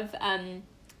 I love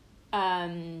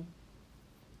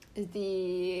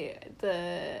the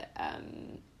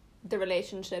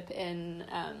relationship in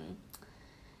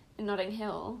Notting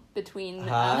Hill between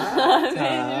Julia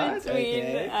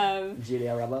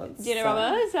Roberts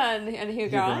and Hugh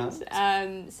Grant.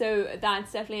 So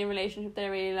that's definitely a relationship that I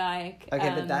really like. Okay,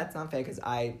 but that's not fair because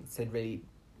I said really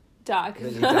dark,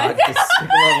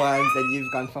 despicable ones, and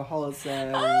you've gone for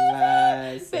wholesome.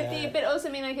 But also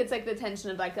I mean like it's like the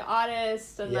tension of like the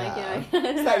artist and like you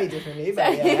know slightly differently,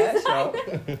 but sure.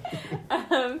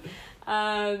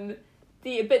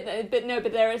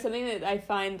 But there is something that I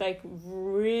find like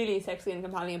really sexy and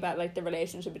compelling about like the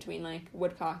relationship between like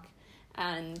Woodcock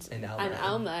and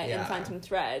Elmer in Phantom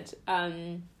Thread.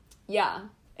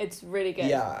 It's really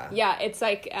good. It's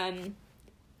like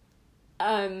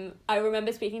I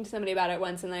remember speaking to somebody about it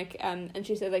once and like and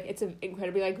she said like it's an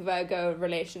incredibly like Virgo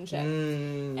relationship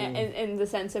in the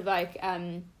sense of like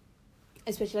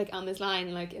especially like Elmer's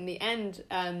line like in the end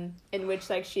in which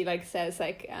like she like says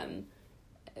like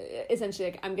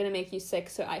essentially like I'm gonna make you sick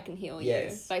so I can heal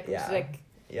you, like which is like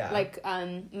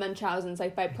Munchausen's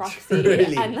like by proxy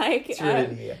truly, and like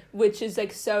truly. Which is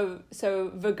like so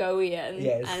Virgoian,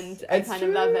 and I kind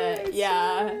of love it.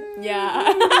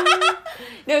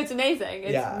 No, it's amazing.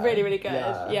 It's really, really good.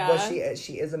 Well,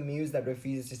 she is a muse that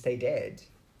refuses to stay dead.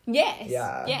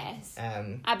 Yes.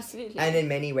 Absolutely. And in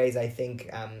many ways, I think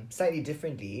slightly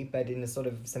differently, but in a sort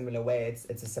of similar way,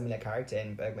 it's a similar character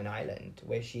in Bergman Island,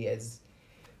 where she is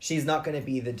she's not going to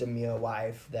be the demure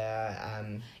wife.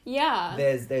 Yeah.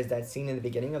 There's that scene in the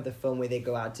beginning of the film where they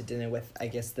go out to dinner with, I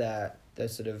guess, the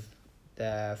sort of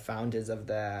the founders of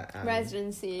the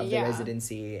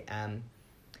residency.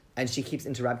 And she keeps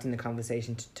interrupting the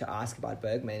conversation to ask about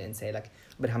Bergman and say, like,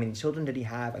 but how many children did he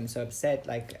have? I'm so upset.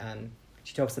 Like,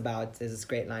 she talks about, there's this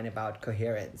great line about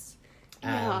coherence.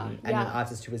 And an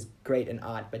artist who was great in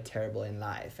art but terrible in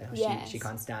life. And how she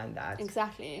can't stand that.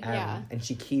 Exactly, And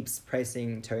she keeps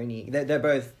pressing Tony. They're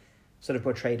both sort of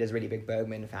portrayed as really big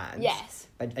Bergman fans. Yes.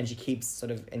 And she keeps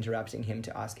sort of interrupting him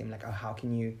to ask him, like, oh, how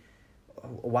can you...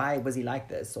 Why was he like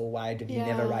this, or why did he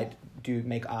never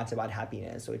make art about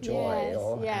happiness or joy?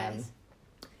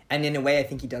 And in a way, I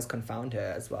think he does confound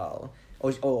her as well.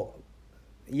 So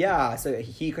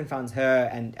he confounds her,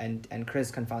 and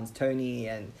Chris confounds Tony,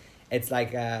 and it's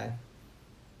like there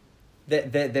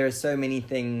are so many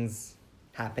things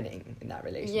happening in that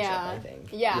relationship. I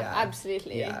think.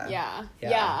 Absolutely. And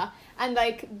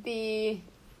like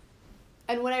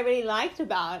and what I really liked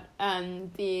about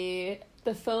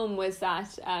the film was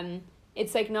that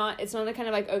it's not a kind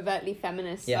of like overtly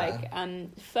feminist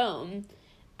film,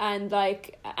 and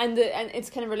its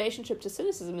kind of relationship to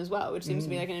cynicism as well, which seems to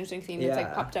be like an interesting theme that's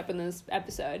like popped up in this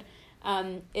episode,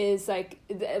 is like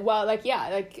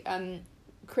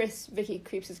Chris Vicky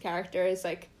Creeps' character is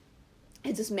like,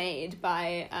 it's just made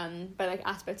by like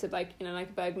aspects of like, you know,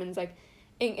 like Bergman's like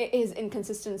his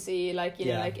inconsistency, like,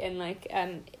 you know, like in like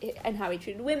and how he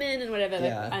treated women and whatever,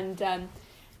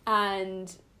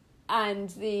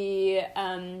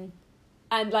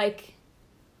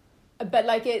 but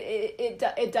like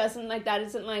it doesn't, like, that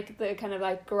isn't like the kind of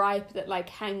like gripe that like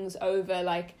hangs over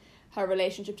like her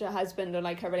relationship to her husband, or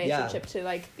like her relationship to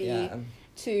like the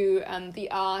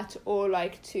art, or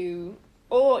like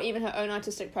or even her own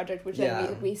artistic project, which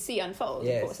then we see unfold,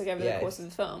 of course, like over the course of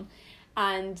the film.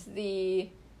 And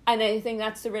I think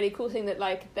that's the really cool thing, that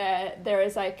like there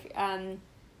is like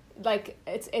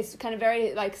it's kind of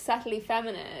very like subtly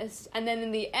feminist, and then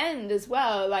in the end as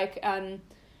well, like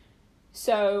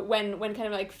so when kind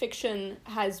of like fiction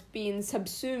has been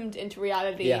subsumed into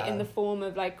reality in the form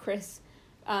of like Chris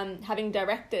having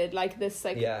directed like this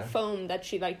like film that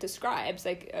she like describes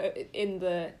like in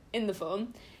the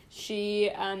film,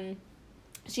 she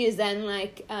is then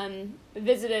like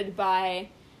visited by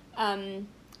on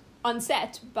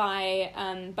set by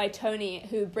Tony,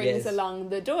 who brings along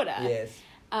the daughter.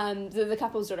 The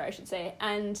couple's daughter, I should say,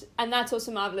 and that's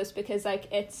also marvelous, because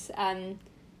like it's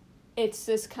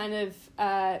this kind of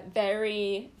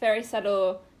very, very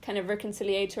subtle kind of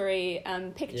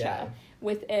reconciliatory picture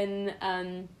within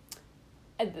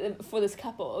for this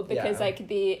couple, because like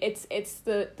it's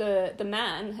the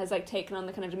man has like taken on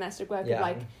the kind of domestic work of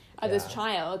like this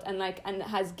child, and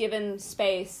has given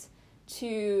space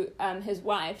to his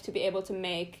wife to be able to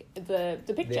make the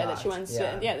picture that she wants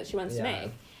to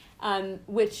make.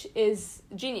 Which is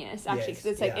genius, actually,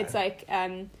 because it's like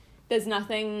there's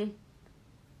nothing,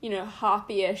 you know,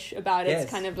 harpy-ish about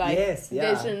its kind of like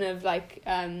vision of like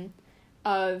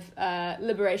of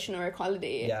liberation or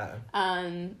equality.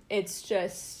 It's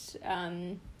just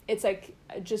it's like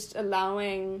just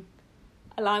allowing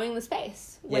the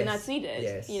space when that's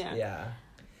needed. You know.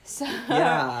 So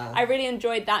I really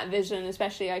enjoyed that vision,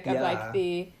 especially like of like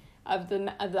of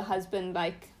the husband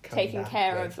like taking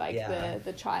care of like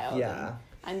the child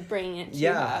and bringing it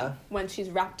to her when she's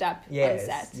wrapped up on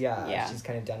set. She's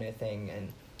kind of done her thing,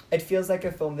 and it feels like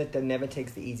a film that never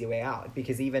takes the easy way out,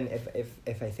 because even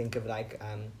if I think of like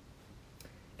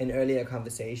an earlier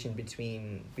conversation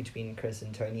between Chris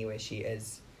and Tony, where she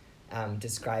is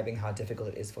describing how difficult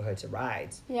it is for her to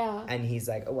write, and he's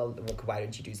like, oh well, look, why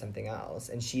don't you do something else?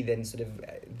 And she then sort of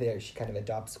she kind of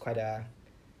adopts quite a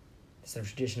sort of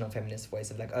traditional feminist voice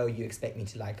of like, oh, you expect me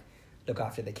to like look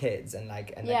after the kids and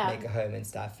like make a home and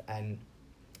stuff, and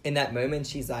in that moment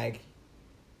she's like,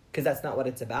 because that's not what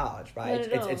it's about, right?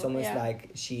 It's almost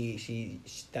like she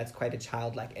that's quite a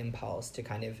childlike impulse to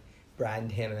kind of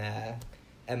brand him a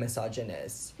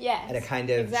misogynist. And a kind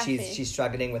of she's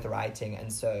struggling with writing,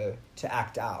 and so to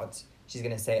act out, she's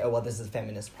going to say, oh well, this is a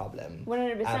feminist problem,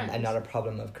 100%, and not a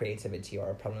problem of creativity or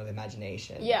a problem of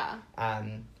imagination.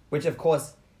 Which of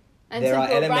course and there are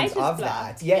elements of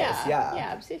that.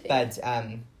 Absolutely. But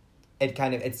it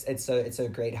kind of it's so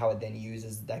great how it then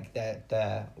uses like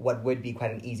the what would be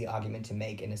quite an easy argument to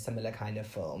make in a similar kind of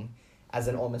film as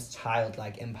an almost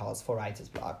childlike impulse for writer's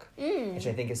block, which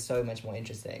I think is so much more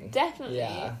interesting. Definitely.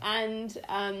 And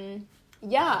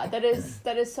that is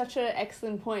such an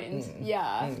excellent point. And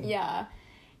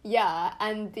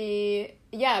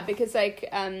because like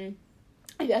I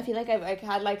feel like I've like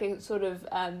had like a sort of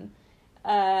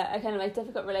a kind of like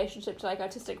difficult relationship to like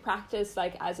artistic practice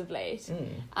like as of late,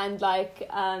 and like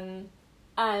and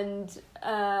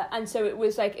so it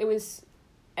was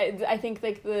I think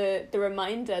like the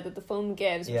reminder that the film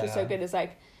gives, which is so good, is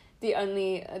like the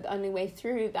only way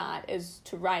through that is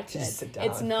to write it. Sit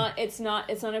down. It's not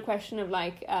a question of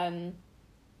like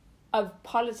of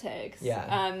politics.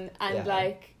 And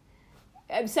like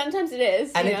sometimes it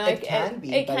is, and you know, it can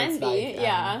be. It but can it's be,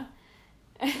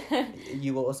 like,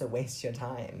 you will also waste your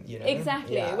time, you know.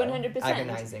 Exactly, 100%.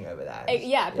 Agonizing over that.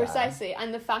 Precisely.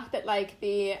 And the fact that like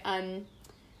the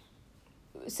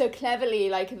so cleverly,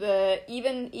 like the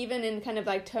even in kind of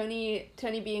like Tony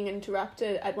being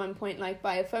interrupted at one point like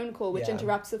by a phone call which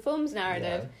interrupts the film's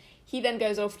narrative. He then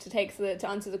goes off to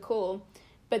answer the call,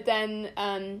 but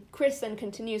then Chris then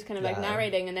continues kind of like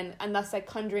narrating and thus like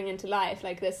conjuring into life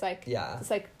like this like this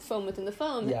like film within the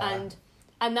film,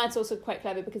 and that's also quite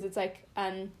clever because it's like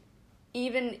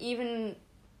even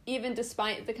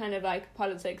despite the kind of like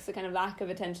politics, the kind of lack of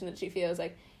attention that she feels,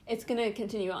 like it's gonna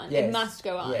continue on. It must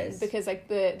go on because like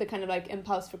the kind of like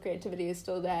impulse for creativity is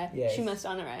still there. She must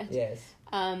honor it.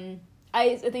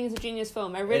 I think it's a genius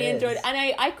film. I really enjoyed it, and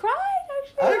I cried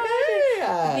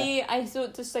actually. I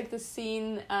thought just like the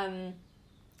scene in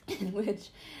which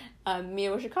Mia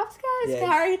Wasikowska's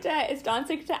character is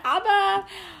dancing to ABBA.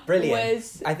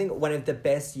 Brilliant. I think one of the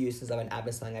best uses of an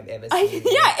ABBA song I've ever seen.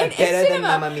 Better than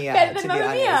Mamma Mia, better to than be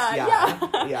Mamma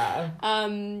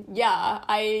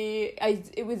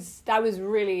honest. That was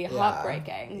really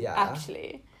heartbreaking,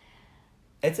 actually.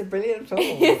 It's a brilliant film.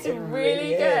 It's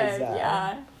really good.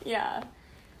 Yeah.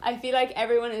 I feel like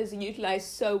everyone is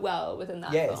utilised so well within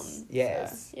that film.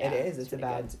 Yes, so, it is. It's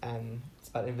about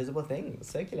invisible things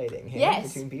circulating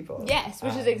between people. Yes,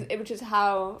 which is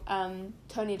how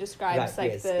Tony describes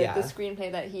the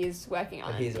screenplay that he's working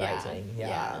on. He's writing.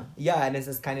 And it's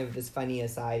this kind of this funny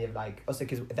aside of like, also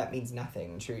because that means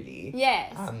nothing truly.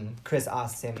 Yes. Chris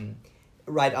asks him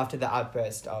right after the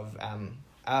outburst of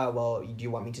well, do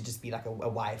you want me to just be like a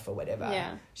wife or whatever?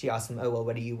 She asks him, well,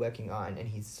 what are you working on? And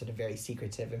he's sort of very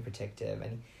secretive and protective,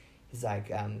 and he's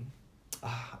like,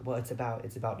 well, it's about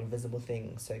invisible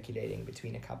things circulating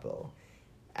between a couple,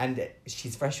 and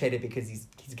she's frustrated because he's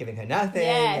giving her nothing,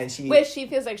 and she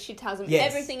feels like she tells him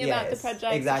everything about the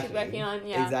project that she's working on.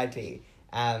 Exactly.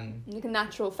 Like a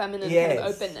natural feminine kind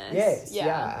of openness.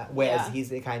 Whereas he's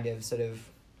the kind of sort of,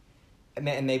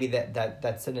 and maybe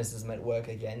that cynicism at work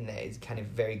again there is kind of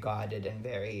very guarded and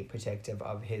very protective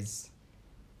of his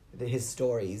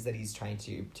stories that he's trying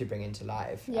to bring into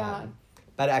life.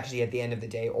 But actually, at the end of the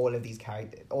day, all of these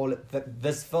characters,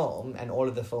 this film and all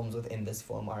of the films within this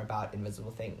film are about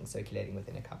invisible things circulating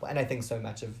within a couple. And I think so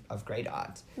much of great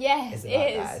art is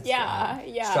about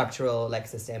that. Structural, like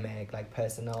systemic, like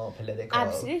personal, political.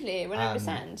 Absolutely,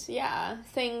 100%.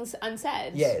 Things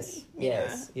unsaid. Yes.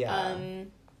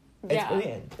 It's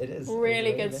brilliant. It is.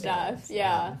 Really good stuff.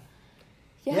 Go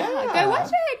watch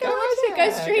it. Go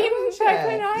stream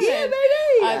Parkland Island. Yeah,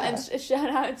 baby. And shout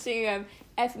out to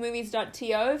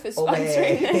fmovies.to for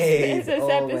sponsoring this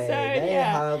episode. They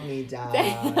held me down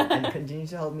and continue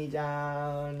to hold me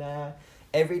down.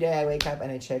 Every day I wake up and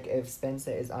I check if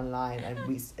Spencer is online, and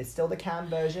it's still the cam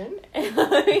version, but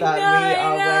we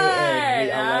are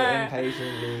waiting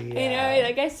patiently. You know,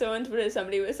 like I saw on Twitter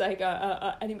somebody was like,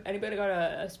 anybody got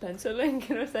a Spencer link?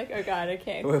 And I was like, oh god,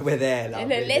 okay. We're there, love.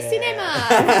 Le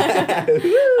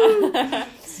cinema!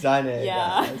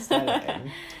 Stunning.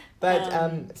 Stunning.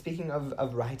 But speaking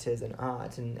of writers and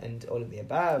art and all of the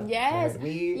above, we're going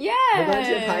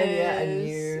to pioneer a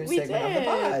new segment of the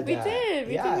pod. We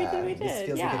did. This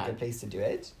feels like a good place to do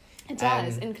it. It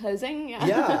does. In closing,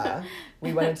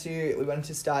 we wanted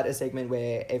to start a segment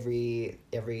where every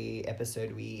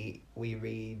episode we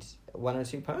read one or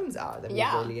two poems out that we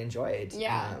really enjoyed.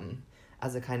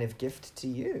 As a kind of gift to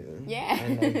you.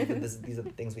 And these are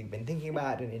the things we've been thinking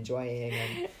about and enjoying.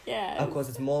 And of course,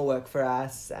 it's more work for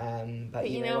us. But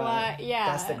you know what?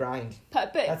 That's the grind.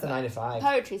 That's the 9 to 5.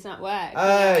 Poetry's not work.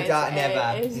 Oh,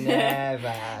 never.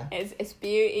 It's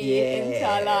beauty into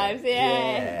our lives.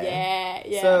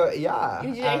 So,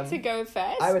 would you like to go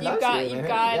first? I would love to. You've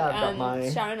got my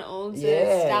Sharon Olds'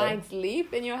 Stag's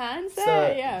Leap in your hands. So,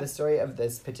 the story of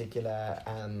this particular...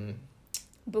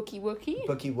 Bookie Wookie.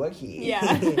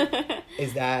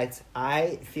 Is that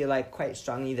I feel like quite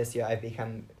strongly this year I've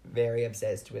become very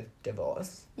obsessed with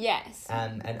divorce. Yes.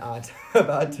 And art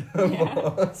about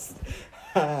divorce.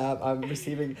 I'm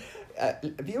receiving...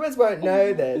 viewers won't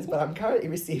know this, but I'm currently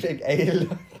receiving a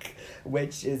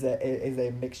which is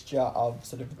a mixture of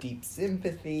sort of deep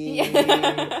sympathy and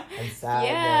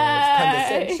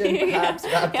sadness, condescension perhaps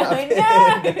wrapped up in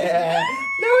there.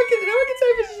 No one can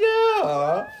say for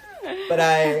sure. But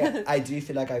I do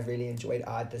feel like I've really enjoyed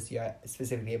art this year,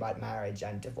 specifically about marriage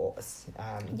and divorce.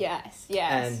 Yes.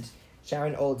 And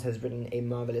Sharon Olds has written a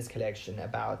marvelous collection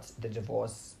about the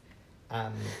divorce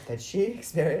that she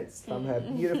experienced from her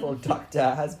beautiful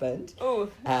doctor husband,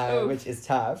 which is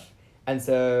tough. And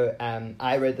so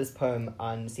I read this poem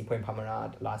on Seapoint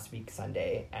Promenade last week,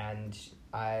 Sunday, and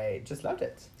I just loved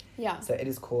it. Yeah. So it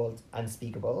is called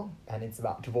Unspeakable, and it's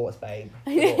about divorce, babe.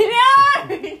 No!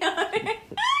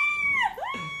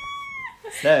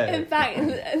 So, in fact,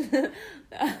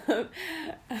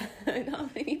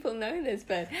 not many people know this,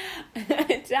 but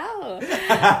Adele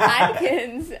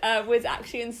Atkins was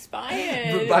actually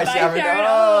inspired by Sharon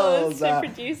Olds to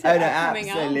produce her upcoming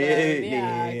album.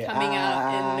 Yeah, coming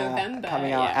out in November.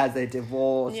 Coming out as a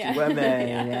divorced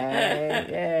woman.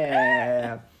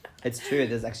 Yeah. It's true.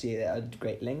 There's actually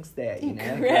great links there, you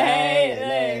know. Great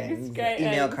links.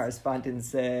 Email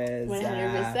correspondences.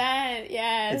 100%.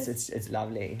 Yes. It's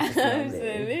lovely. It's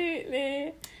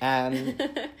lovely.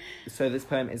 Absolutely. So this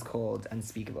poem is called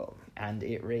Unspeakable, and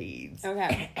it reads.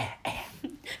 Okay.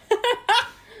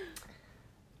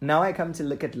 Now I come to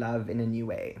look at love in a new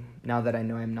way. Now that I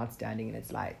know I'm not standing in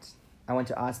its light, I want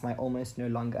to ask my almost no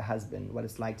longer husband what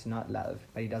it's like to not love,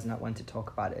 but he does not want to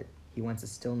talk about it. He wants a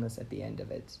stillness at the end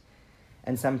of it.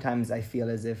 And sometimes I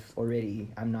feel as if already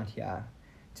I'm not here,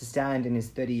 to stand in his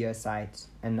 30-year sight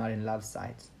and not in love's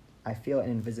sight. I feel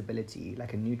an invisibility,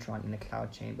 like a neutron in a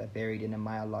cloud chamber buried in a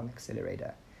mile-long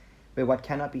accelerator, where what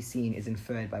cannot be seen is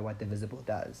inferred by what the visible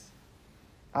does.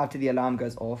 After the alarm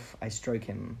goes off, I stroke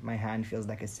him. My hand feels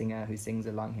like a singer who sings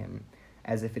along him,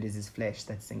 as if it is his flesh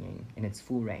that's singing, in its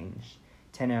full range,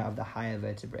 tenor of the higher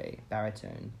vertebrae,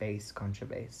 baritone, bass,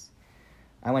 contrabass.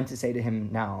 I want to say to him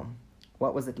now,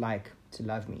 what was it like to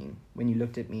love me? When you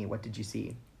looked at me, what did you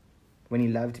see? When you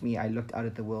loved me, I looked out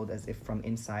at the world as if from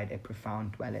inside a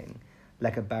profound dwelling,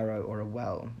 like a burrow or a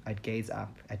well. I'd gaze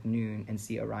up at noon and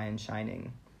see Orion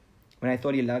shining. When I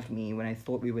thought he loved me, when I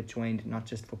thought we were joined not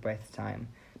just for breath time,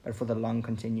 but for the long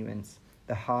continuance,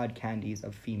 the hard candies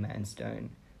of femur and stone,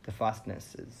 the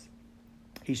fastnesses.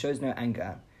 He shows no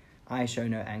anger, I show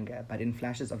no anger, but in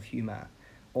flashes of humor,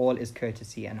 all is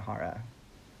courtesy and horror.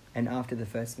 And after the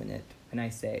first minute, when I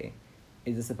say,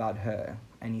 is this about her?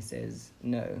 And he says,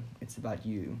 no, it's about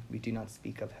you. We do not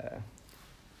speak of her.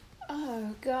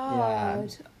 Oh, God.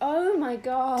 Yeah. Oh, my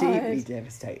God. Deeply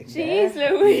devastating. Jeez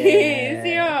Louise.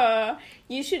 Yeah.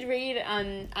 You should read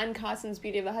Anne Carson's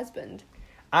Beauty of a Husband.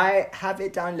 I have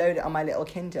it downloaded on my little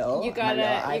Kindle. You gotta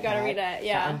read it,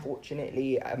 yeah. But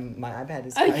unfortunately, my iPad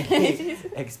is currently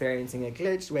experiencing a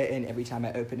glitch wherein every time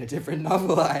I open a different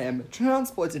novel, I am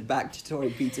transported back to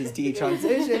Tori Peters'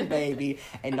 Detransition, baby.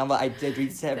 A novel I did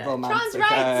read several months ago.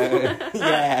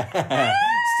 Yeah.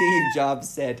 Steve Jobs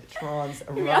said trans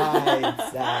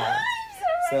rights.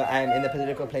 So I'm in the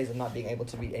political place of not being able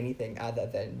to read anything other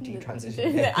than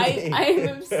detransition. I'm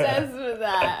obsessed with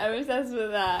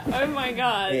that. Oh my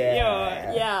God.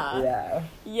 Yeah.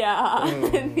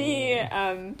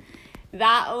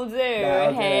 That'll do.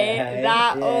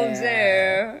 That'll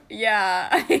do. Yeah.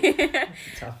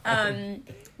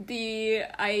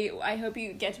 I hope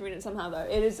you get to read it somehow though.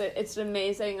 It's an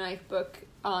amazing like book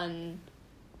on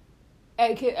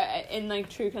in like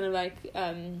true kind of like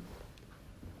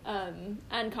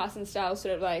Anne Carson style,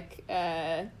 sort of like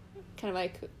kind of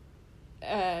like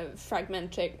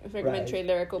fragmentary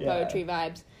lyrical poetry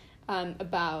vibes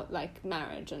about like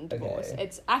marriage and divorce. Okay.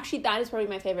 It's actually, that is probably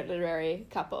my favorite literary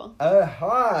couple. Oh,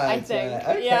 hi. I think.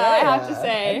 Okay. Yeah, I have to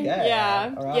say. Okay.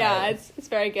 Yeah. Right. Yeah, it's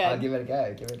very good. I'll give it a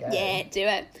go. Yeah, do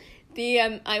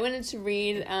it. I wanted to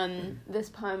read this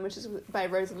poem, which is by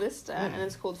Rosa Lister, and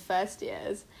it's called First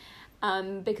Years,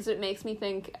 because it makes me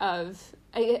think of.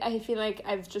 I feel like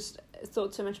I've just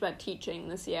thought so much about teaching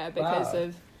this year because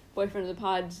of Boyfriend of the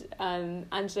Pod,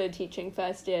 Angela teaching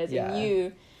first years, and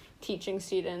you teaching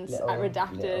students at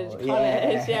Redacted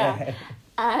College. Yeah.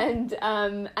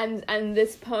 And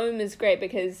this poem is great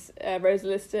because Rosa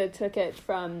Lister took it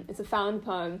from, it's a found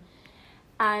poem,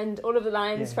 and all of the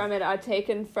lines from it are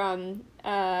taken from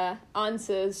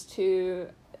answers to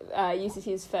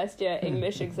UCT's first year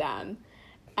English exam.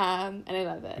 And I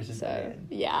love it. So,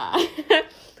 yeah.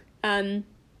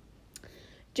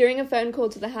 During a phone call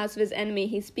to the house of his enemy,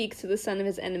 he speaks to the son of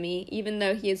his enemy, even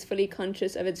though he is fully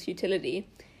conscious of its futility.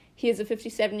 He is a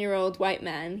 57-year-old white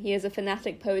man. He is a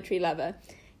fanatic poetry lover.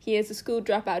 He is a school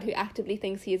dropout who actively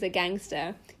thinks he is a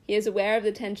gangster. He is aware of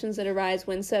the tensions that arise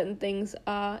when certain things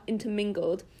are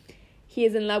intermingled. He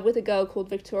is in love with a girl called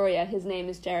Victoria. His name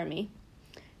is Jeremy.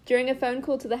 During a phone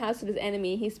call to the house of his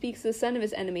enemy, he speaks to the son of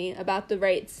his enemy about the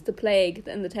rates, the plague,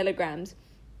 and the telegrams,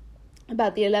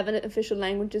 about the 11 official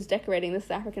languages decorating the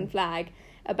South African flag,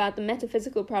 about the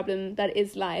metaphysical problem that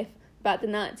is life, about the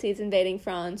Nazis invading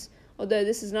France. Although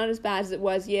this is not as bad as it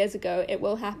was years ago, it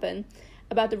will happen.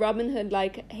 About the Robin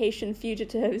Hood-like Haitian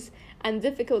fugitives and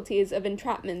difficulties of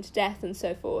entrapment, death, and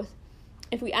so forth.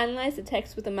 If we analyse the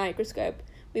text with a microscope,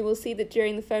 we will see that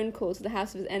during the phone call to the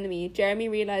house of his enemy, Jeremy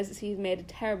realises he's made a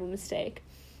terrible mistake.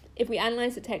 If we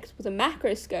analyse the text with a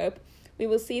macroscope, we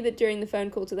will see that during the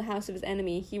phone call to the house of his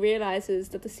enemy, he realises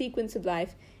that the sequence of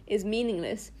life is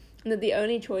meaningless and that the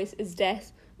only choice is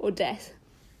death or death.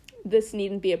 This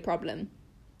needn't be a problem.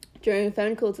 During a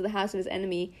phone call to the house of his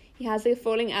enemy, he has a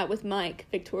falling out with Mike,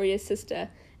 Victoria's sister,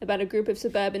 about a group of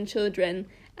suburban children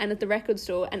and at the record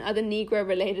store and other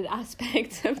Negro-related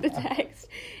aspects of the text.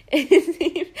 It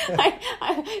seems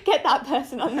I get that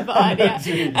person on the board, yeah.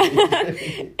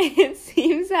 It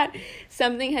seems that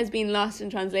something has been lost in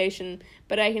translation,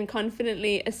 but I can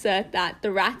confidently assert that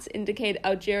the rats indicate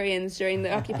Algerians during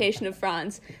the occupation of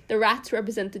France. The rats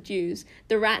represent the Jews.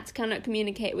 The rats cannot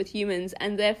communicate with humans,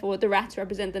 and therefore the rats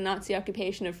represent the Nazi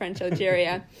occupation of French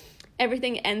Algeria.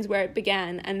 Everything ends where it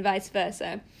began, and vice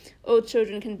versa. All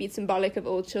children can be symbolic of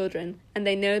all children, and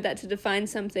they know that to define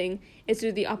something is to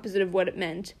do the opposite of what it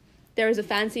meant. There is a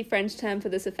fancy French term for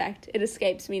this effect. It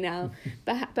escapes me now.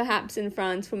 Perhaps in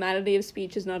France, formality of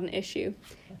speech is not an issue.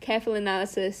 Careful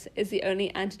analysis is the only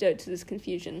antidote to this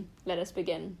confusion. Let us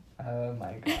begin. Oh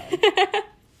my god.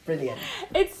 Brilliant.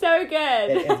 It's so good.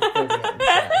 It is brilliant.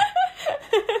 Yeah.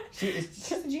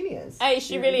 She's a genius. Hey,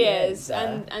 she really is.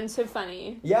 And so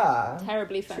funny. Yeah.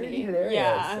 Terribly funny. It's really hilarious.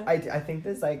 Yeah. I think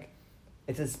there's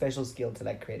it's a special skill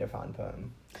to create a found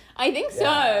poem. I think so.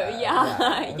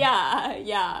 Yeah.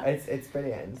 It's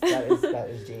brilliant. That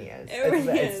is genius.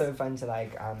 It's so fun to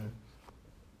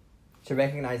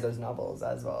recognize those novels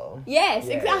as well. Yes,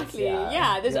 exactly.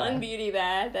 Yeah, there's On Beauty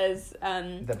there. There's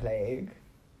The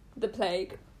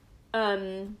Plague.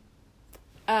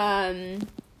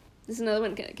 There's another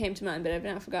one that came to mind, but I've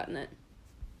now forgotten it.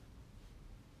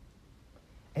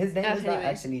 His name is not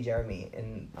actually Jeremy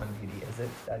in On Beauty, is it?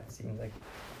 That seems like...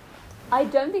 I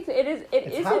don't think so.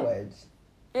 It's Howard.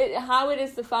 Howard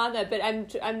is the father, but I'm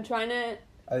trying to...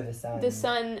 Oh, the son. The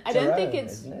son. I Jerome, don't think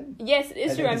it's... Isn't it? Yes, it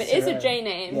is Jerome. It is a J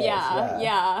name. Yes,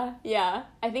 yeah.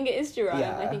 I think it is Jerome.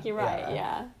 Yeah, I think you're right.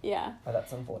 Yeah. Oh,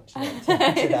 that's unfortunate. To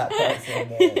that person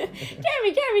there.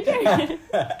 Jeremy.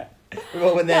 We've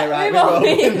all been there, right? We've all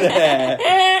been there.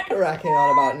 Racking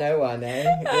on about no one, eh?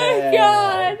 Yeah.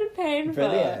 Oh, God. Painful.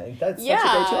 Brilliant. That's such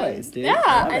a great choice, dude.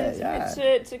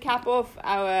 And to cap off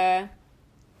our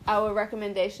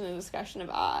recommendation and discussion of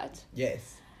art.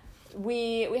 Yes.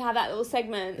 We have that little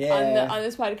segment on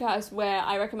this podcast where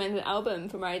I recommend an album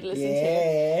for Mari to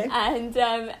listen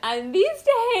to, and these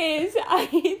days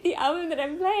the album that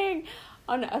I'm playing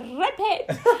on repeat,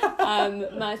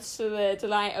 much to the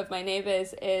delight of my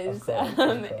neighbours, is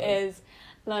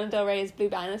Lana Del Rey's Blue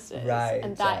Banisters,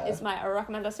 and that is my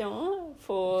recommendation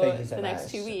for the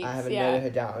next 2 weeks. I haven't noted her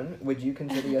down. Would you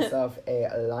consider yourself a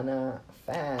Lana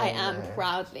fan? I am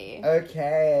proudly.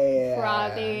 Okay.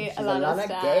 Proudly she's a Lana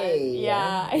stan. Gay.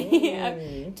 Yeah.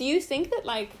 Do you think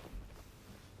that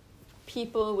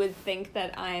people would think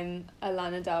that I'm a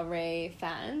Lana Del Rey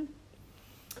fan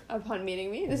upon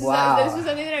meeting me? This is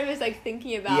something that I was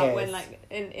thinking about when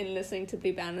in listening to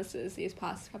Blue Banisters these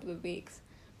past couple of weeks.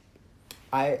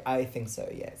 I think so,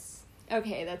 yes.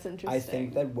 Okay, that's interesting. I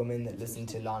think that women that listen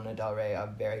to Lana Del Rey are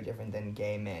very different than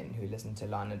gay men who listen to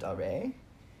Lana Del Rey.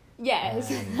 Yes,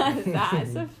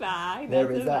 that's a fact.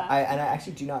 I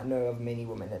actually do not know of many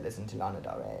women that listen to Lana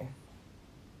Del Rey.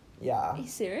 Yeah. Are you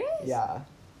serious? Yeah.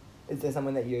 Is there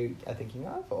someone that you are thinking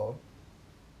of, or?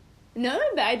 No,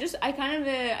 but I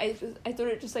thought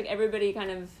it just everybody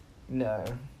kind of... No.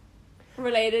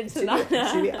 Related to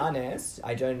Lana. To be honest,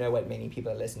 I don't know what many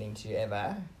people are listening to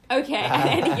ever. Okay, at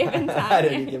any given time. At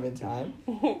any given time.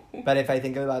 But if I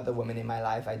think about the women in my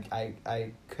life,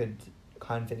 I could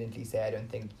confidently say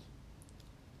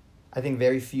I think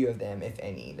very few of them, if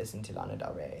any, listen to Lana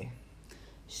Del Rey.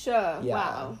 Sure. Yeah.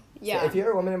 Wow. Yeah. So if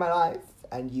you're a woman in my life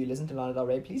and you listen to Lana Del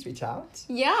Rey, please reach out.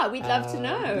 Yeah, we'd love to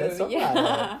know. Let's talk about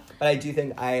it. But I do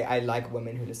think I like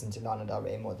women who listen to Lana Del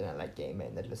Rey more than I like gay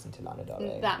men that listen to Lana Del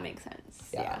Rey. That makes sense.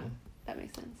 Yeah. That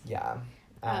makes sense. Yeah.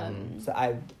 So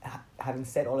having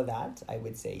said all of that, I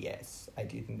would say yes. I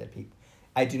do think that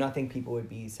I do not think people would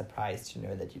be surprised to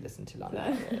know that you listen to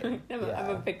Lana Del Rey. I'm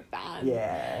a big fan.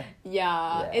 Yeah.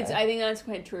 I think that's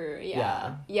quite true.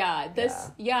 Yeah.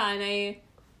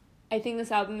 And I think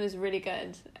this album is really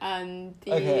good.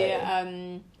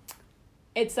 Okay.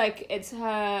 It's like it's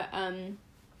her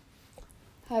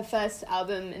first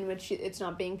album in which it's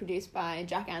not being produced by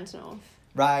Jack Antonoff.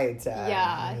 Right.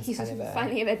 Yeah, he's kind just of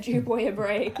finally let Jew Boy a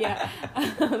break. Yeah,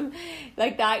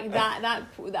 like that.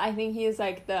 I think he is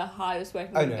like the hardest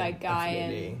working guy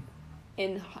absolutely.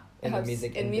 in the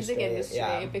music industry.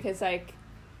 Yeah. Because like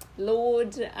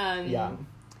Lord,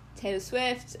 Taylor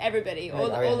Swift, everybody, all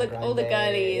the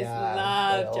girlies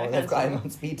love Jack Antonoff. They've got him on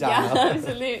speed dial. Yeah,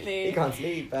 absolutely. He can't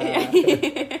sleep.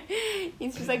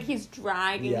 He's just like he's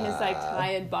dragging his like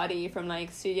tired body from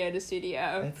like studio to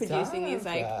studio, producing these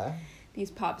like these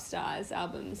pop stars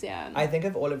albums. Yeah, I think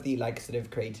of all of the like sort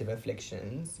of creative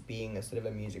afflictions, being a sort of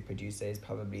a music producer is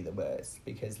probably the worst,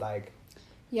 because like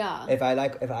if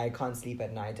I can't sleep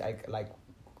at night, I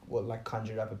will like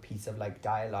conjure up a piece of like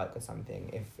dialogue or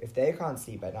something. If they can't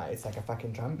sleep at night, it's like a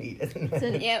fucking drum beat, isn't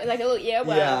it? It's like a little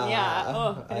earworm. Yeah.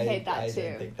 Oh, I hate that too. I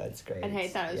don't think that's great. I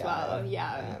hate that as well.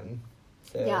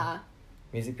 Yeah.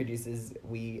 Music producers,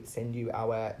 we send you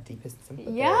our deepest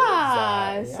sympathies.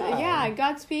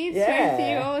 Godspeed to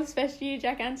you all, especially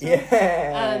Jack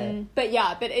Antonoff.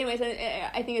 But anyways,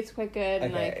 I think it's quite good.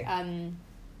 Okay. And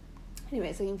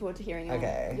anyways, looking forward to hearing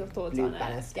your thoughts Blue on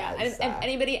Banner it. Stan, And if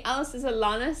anybody else is a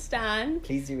Lana stan,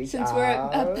 please do reach since out. we're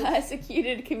a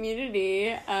persecuted community.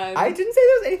 I didn't say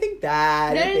there was anything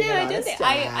bad. No, I didn't say.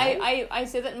 I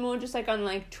say that more just like on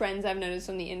like trends I've noticed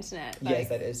on the internet. Like, yes,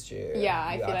 that is true. Yeah,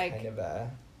 I feel like kind of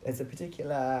it's a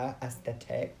particular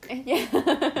aesthetic.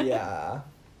 Yeah. Yeah.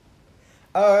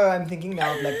 Oh, I'm thinking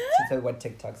now of like what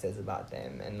TikTok says about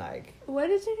them, and like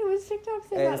what's TikTok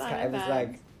say about Lana? It was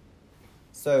like.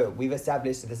 So, we've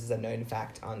established that this is a known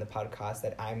fact on the podcast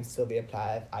that I'm Sylvia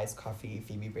Plath, Iced Coffee,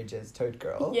 Phoebe Bridgers, Toad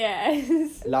Girl.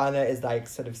 Yes. Lana is, like,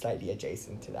 sort of slightly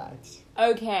adjacent to that.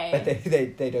 Okay. But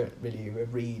they don't really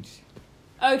read.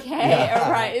 Okay,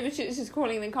 alright. It's just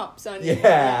calling the cops on you.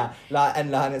 Yeah.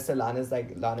 Lana's girls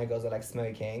are, like,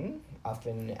 smoking,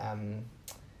 often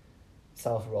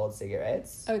self-rolled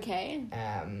cigarettes. Okay.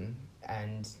 And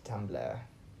Tumblr.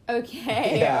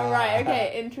 Okay, alright,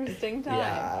 okay, interesting time.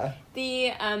 Yeah.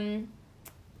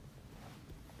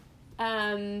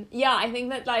 I think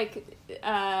that, like,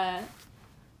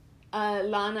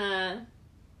 Lana,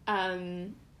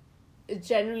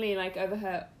 generally, like, over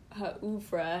her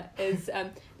oeuvre is,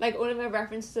 like, all of her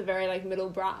references are very, like, middle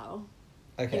brow.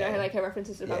 Okay. You know, like her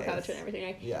references to pop culture and everything.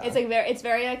 Like, yeah. it's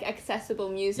very like accessible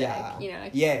music. Yeah. You know,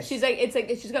 like yes. she's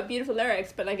got beautiful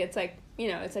lyrics, but like it's like, you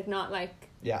know, it's like not like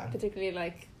particularly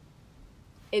like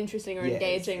interesting or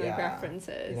engaging with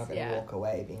references. You're not gonna walk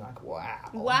away being like, wow.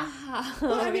 Wow.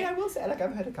 Well, I mean, I will say, like,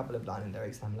 I've heard a couple of Lana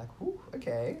lyrics and I'm like, ooh,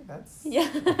 okay, that's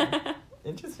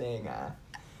interesting.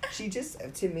 She just,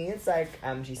 to me, it's like,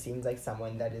 she seems like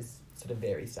someone that is sort of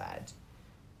very sad.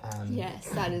 Yes,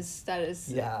 that is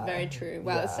very true.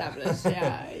 Well established.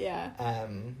 Yeah.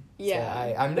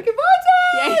 So I'm looking forward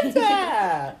to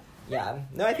it. Yeah.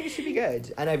 No, I think it should be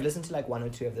good. And I've listened to like one or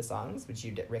two of the songs which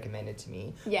you recommended to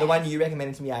me. Yes. The one you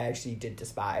recommended to me, I actually did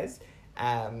despise.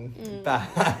 But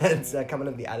a couple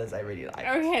of the others I really like.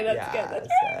 Okay, that's good.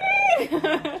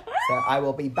 So I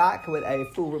will be back with a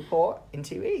full report in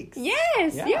 2 weeks.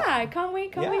 Yes, yeah. Can't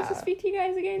wait to speak to you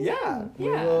guys again soon.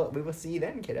 We will see you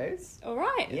then, kiddos. All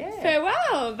right. Yeah.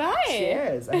 Farewell. Bye.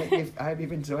 Cheers. I hope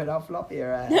you've enjoyed our flop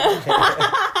era.